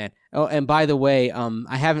 Oh, man. Oh, and by the way,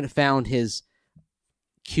 I haven't found his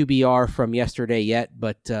QBR from yesterday yet,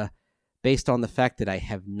 but based on the fact that I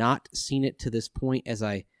have not seen it to this point as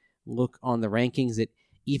I look on the rankings that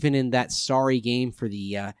even in that sorry game for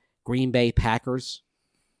the Green Bay Packers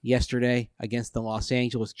yesterday against the Los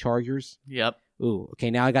Angeles Chargers. Yep. Ooh, okay,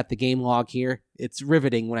 now I got the game log here. It's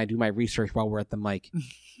riveting when I do my research while we're at the mic.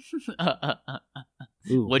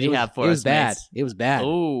 Ooh, What'd you have for us, It was bad. Mace? It was bad.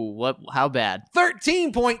 Oh, what? How bad?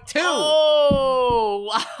 13.2! Oh,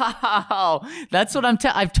 wow. That's what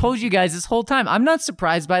I've told you guys this whole time. I'm not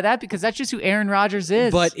surprised by that because that's just who Aaron Rodgers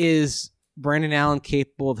is. But is Brandon Allen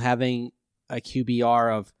capable of having a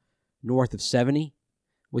QBR of north of 70,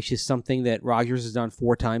 which is something that Rodgers has done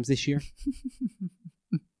 4 times this year?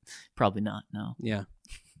 Probably not, no. Yeah.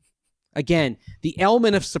 Again, the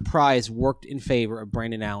element of surprise worked in favor of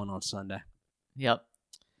Brandon Allen on Sunday. Yep.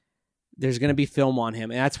 There's going to be film on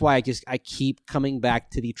him, and that's why I keep coming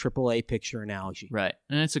back to the AAA picture analogy. Right,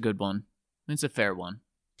 and it's a good one. It's a fair one.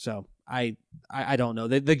 So I don't know.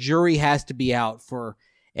 The jury has to be out for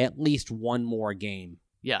at least one more game.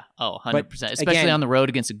 Yeah, 100%. Especially again, on the road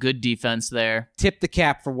against a good defense there. Tip the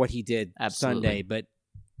cap for what he did Absolutely. Sunday, but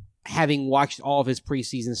having watched all of his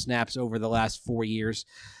preseason snaps over the last 4 years,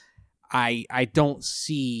 I don't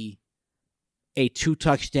see a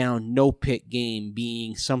 2-touchdown, no-pick game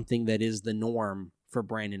being something that is the norm for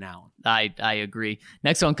Brandon Allen. I agree.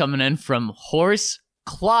 Next one coming in from Horse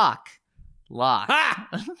Clock. Lock.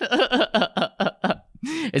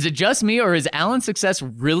 Is it just me, or is Allen's success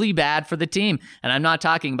really bad for the team? And I'm not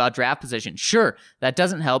talking about draft position. Sure, that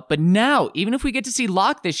doesn't help. But now, even if we get to see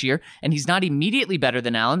Locke this year, and he's not immediately better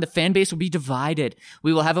than Allen, the fan base will be divided.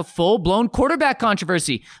 We will have a full-blown quarterback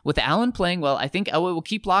controversy. With Allen playing well, I think Elway will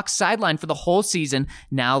keep Locke sidelined for the whole season,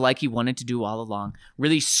 now like he wanted to do all along,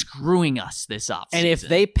 really screwing us this offseason. And if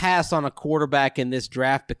they pass on a quarterback in this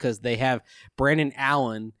draft because they have Brandon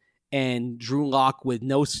Allen and Drew Lock with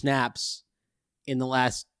no snaps in the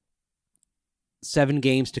last 7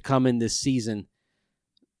 games to come in this season,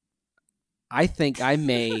 I think I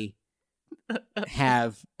may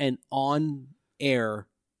have an on-air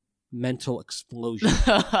mental explosion.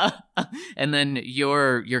 And then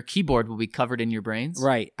your keyboard will be covered in your brains.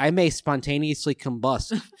 Right. I may spontaneously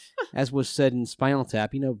combust, as was said in Spinal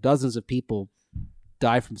Tap. Dozens of people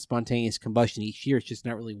die from spontaneous combustion each year. It's just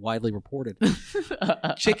not really widely reported.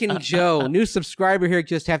 Chicken Joe, new subscriber here.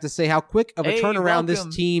 Just have to say how quick of a turnaround this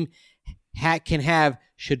team can have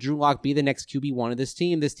should Drew Lock be the next QB1 of this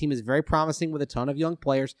team. This team is very promising with a ton of young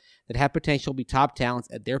players that have potential to be top talents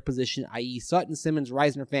at their position, i.e. Sutton, Simmons,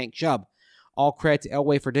 Reisner, Fant, Chubb. All credit to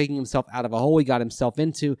Elway for digging himself out of a hole he got himself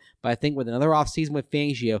into, but I think with another offseason with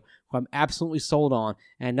Fangio, who I'm absolutely sold on,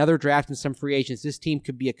 and another draft and some free agents, this team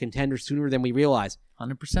could be a contender sooner than we realize.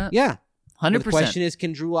 100%. Yeah. 100%. The question is,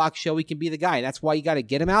 can Drew Lock show he can be the guy? That's why you got to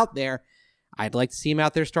get him out there. I'd like to see him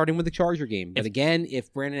out there starting with the Charger game. But again,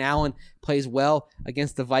 if Brandon Allen plays well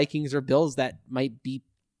against the Vikings or Bills, that might be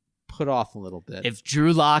put off a little bit. If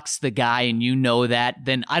Drew Lock's the guy and you know that,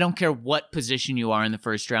 then I don't care what position you are in the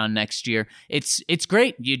first round next year. It's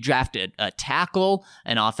great. You drafted a tackle,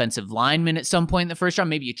 an offensive lineman at some point in the first round.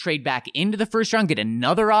 Maybe you trade back into the first round, get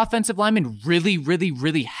another offensive lineman, really, really,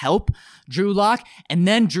 really help Drew Lock. And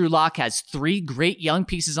then Drew Lock has 3 great young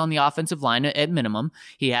pieces on the offensive line at minimum.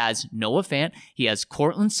 He has Noah Fant. He has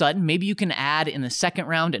Cortland Sutton. Maybe you can add in the second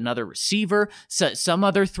round another receiver, some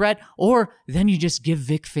other threat, or then you just give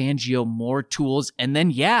Vic Fangio more tools. And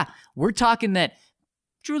then, yeah, we're talking that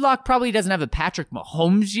Drew Lock probably doesn't have a Patrick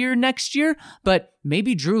Mahomes year next year, but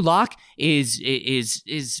maybe Drew Lock is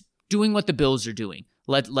doing what the Bills are doing.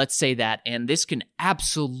 Let's say that. And this can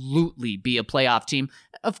absolutely be a playoff team.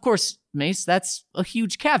 Of course, Mace, that's a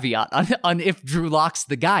huge caveat on if Drew Lock's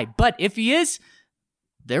the guy. But if he is,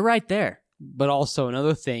 they're right there. But also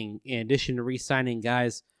another thing, in addition to re-signing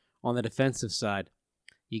guys on the defensive side,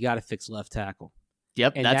 you got to fix left tackle.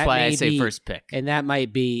 Yep, And that's that why I may say be- first pick. And that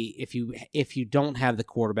might be, if you don't have the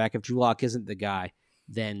quarterback, if Drew Lock isn't the guy,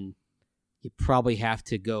 then you probably have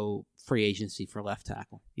to go free agency for left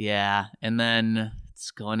tackle. Yeah, and then it's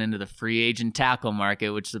going into the free agent tackle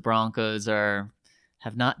market, which the Broncos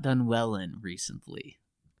have not done well in recently.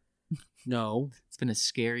 No, It's been a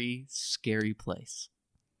scary, scary place.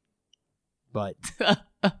 but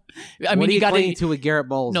I what mean, are you got clinging to. to with Garrett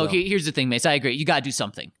Bowles. No, though? here's the thing, Mace. I agree. You got to do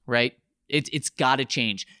something, right? It's got to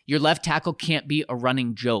change. Your left tackle can't be a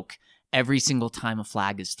running joke every single time a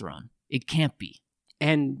flag is thrown. It can't be.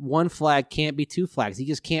 And one flag can't be 2 flags. He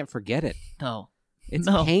just can't forget it. No. It's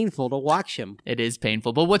No. painful to watch him. It is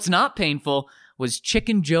painful. But what's not painful was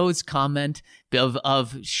Chicken Joe's comment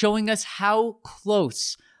of showing us how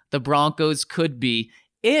close the Broncos could be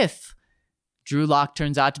if Drew Lock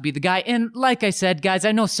turns out to be the guy. And like I said, guys,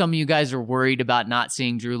 I know some of you guys are worried about not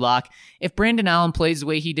seeing Drew Lock. If Brandon Allen plays the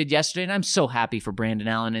way he did yesterday, and I'm so happy for Brandon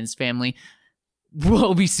Allen and his family,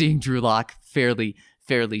 we'll be seeing Drew Lock fairly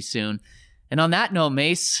soon. And on that note,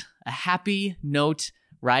 Mace, a happy note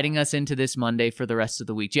riding us into this Monday for the rest of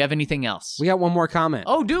the week. Do you have anything else? We got one more comment.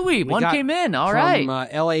 Oh, do we? One came in. All right. From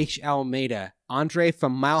LH Almeida. Andre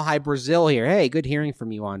from Mile High, Brazil here. Hey, good hearing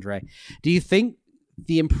from you, Andre. Do you think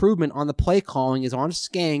the improvement on the play calling is on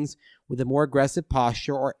Skangs with a more aggressive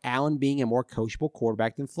posture or Allen being a more coachable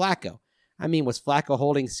quarterback than Flacco? I mean, was Flacco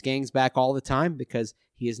holding Skangs back all the time because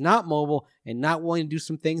he is not mobile and not willing to do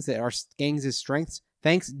some things that are Skangs' strengths?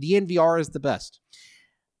 Thanks. DNVR is the best.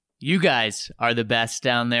 You guys are the best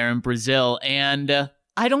down there in Brazil, and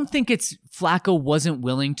I don't think it's Flacco wasn't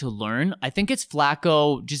willing to learn. I think it's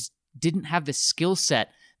Flacco just didn't have the skill set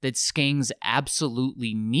that Skangs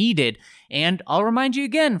absolutely needed. And I'll remind you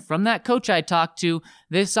again, from that coach I talked to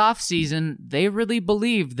this offseason, they really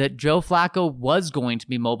believed that Joe Flacco was going to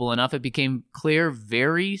be mobile enough. It became clear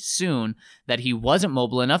very soon that he wasn't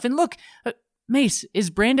mobile enough. And look, Mace, is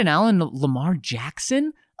Brandon Allen Lamar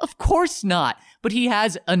Jackson? Of course not, but he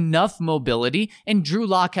has enough mobility, and Drew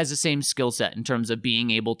Lock has the same skill set in terms of being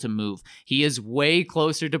able to move. He is way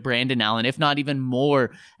closer to Brandon Allen, if not even more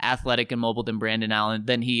athletic and mobile than Brandon Allen,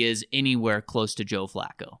 than he is anywhere close to Joe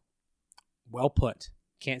Flacco. Well put.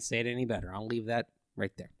 Can't say it any better. I'll leave that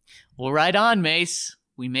right there. Well, right on, Mace.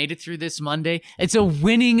 We made it through this Monday. It's a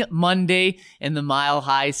winning Monday in the Mile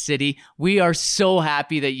High City. We are so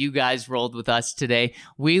happy that you guys rolled with us today.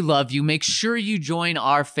 We love you. Make sure you join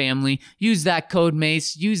our family. Use that code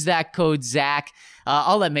Mace. Use that code Zach.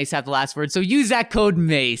 I'll let Mace have the last word. So use that code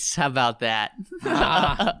Mace. How about that?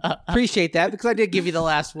 Appreciate that because I did give you the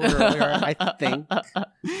last word earlier, I think.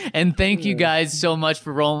 And thank you guys so much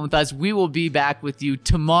for rolling with us. We will be back with you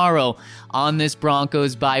tomorrow on this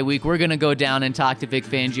Broncos bye week. We're going to go down and talk to Vic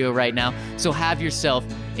Fangio right now. So have yourself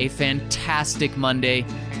a fantastic Monday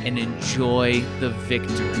and enjoy the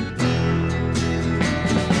victory.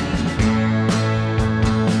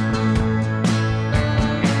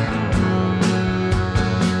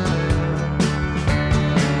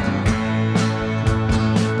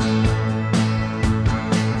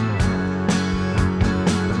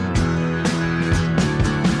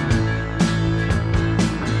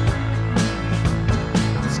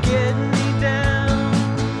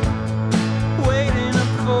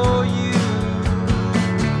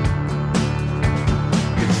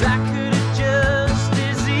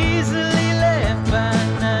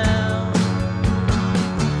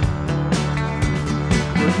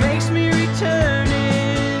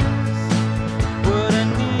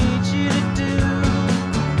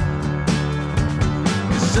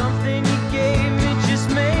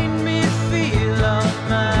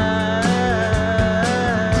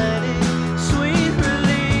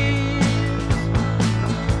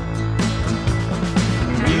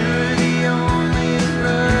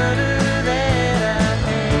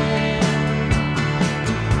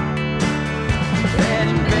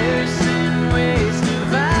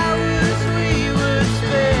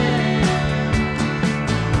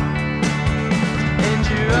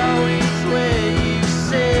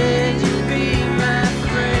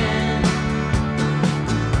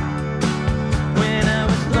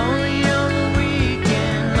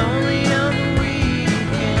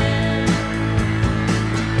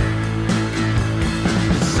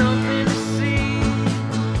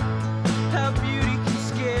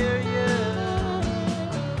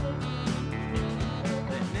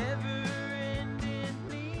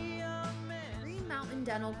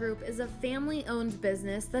 Group is a family-owned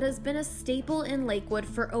business that has been a staple in Lakewood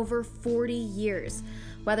for over 40 years.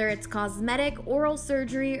 Whether it's cosmetic, oral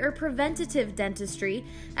surgery, or preventative dentistry,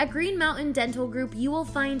 at Green Mountain Dental Group you will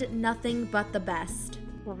find nothing but the best.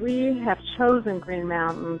 We have chosen Green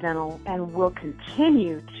Mountain Dental and will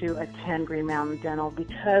continue to attend Green Mountain Dental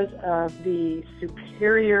because of the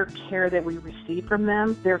superior care that we receive from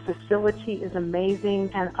them. Their facility is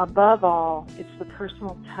amazing, and above all, it's the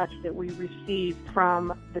personal touch that we receive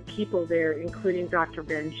from the people there, including Dr.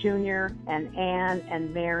 Ben Jr. and Ann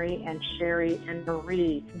and Mary and Sherry and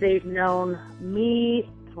Marie. They've known me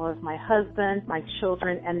as well as my husband, my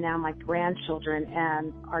children, and now my grandchildren,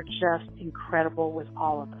 and are just incredible with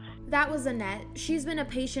all of us. That was Annette. She's been a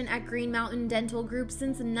patient at Green Mountain Dental Group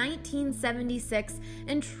since 1976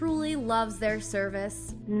 and truly loves their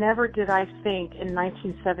service. Never did I think in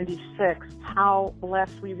 1976 how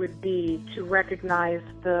blessed we would be to recognize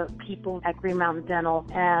the people at Green Mountain Dental,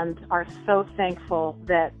 and are so thankful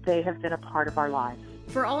that they have been a part of our lives.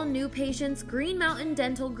 For all new patients, Green Mountain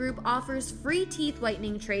Dental Group offers free teeth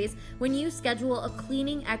whitening trays when you schedule a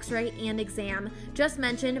cleaning, x-ray, and exam. Just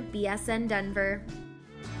mention BSN Denver.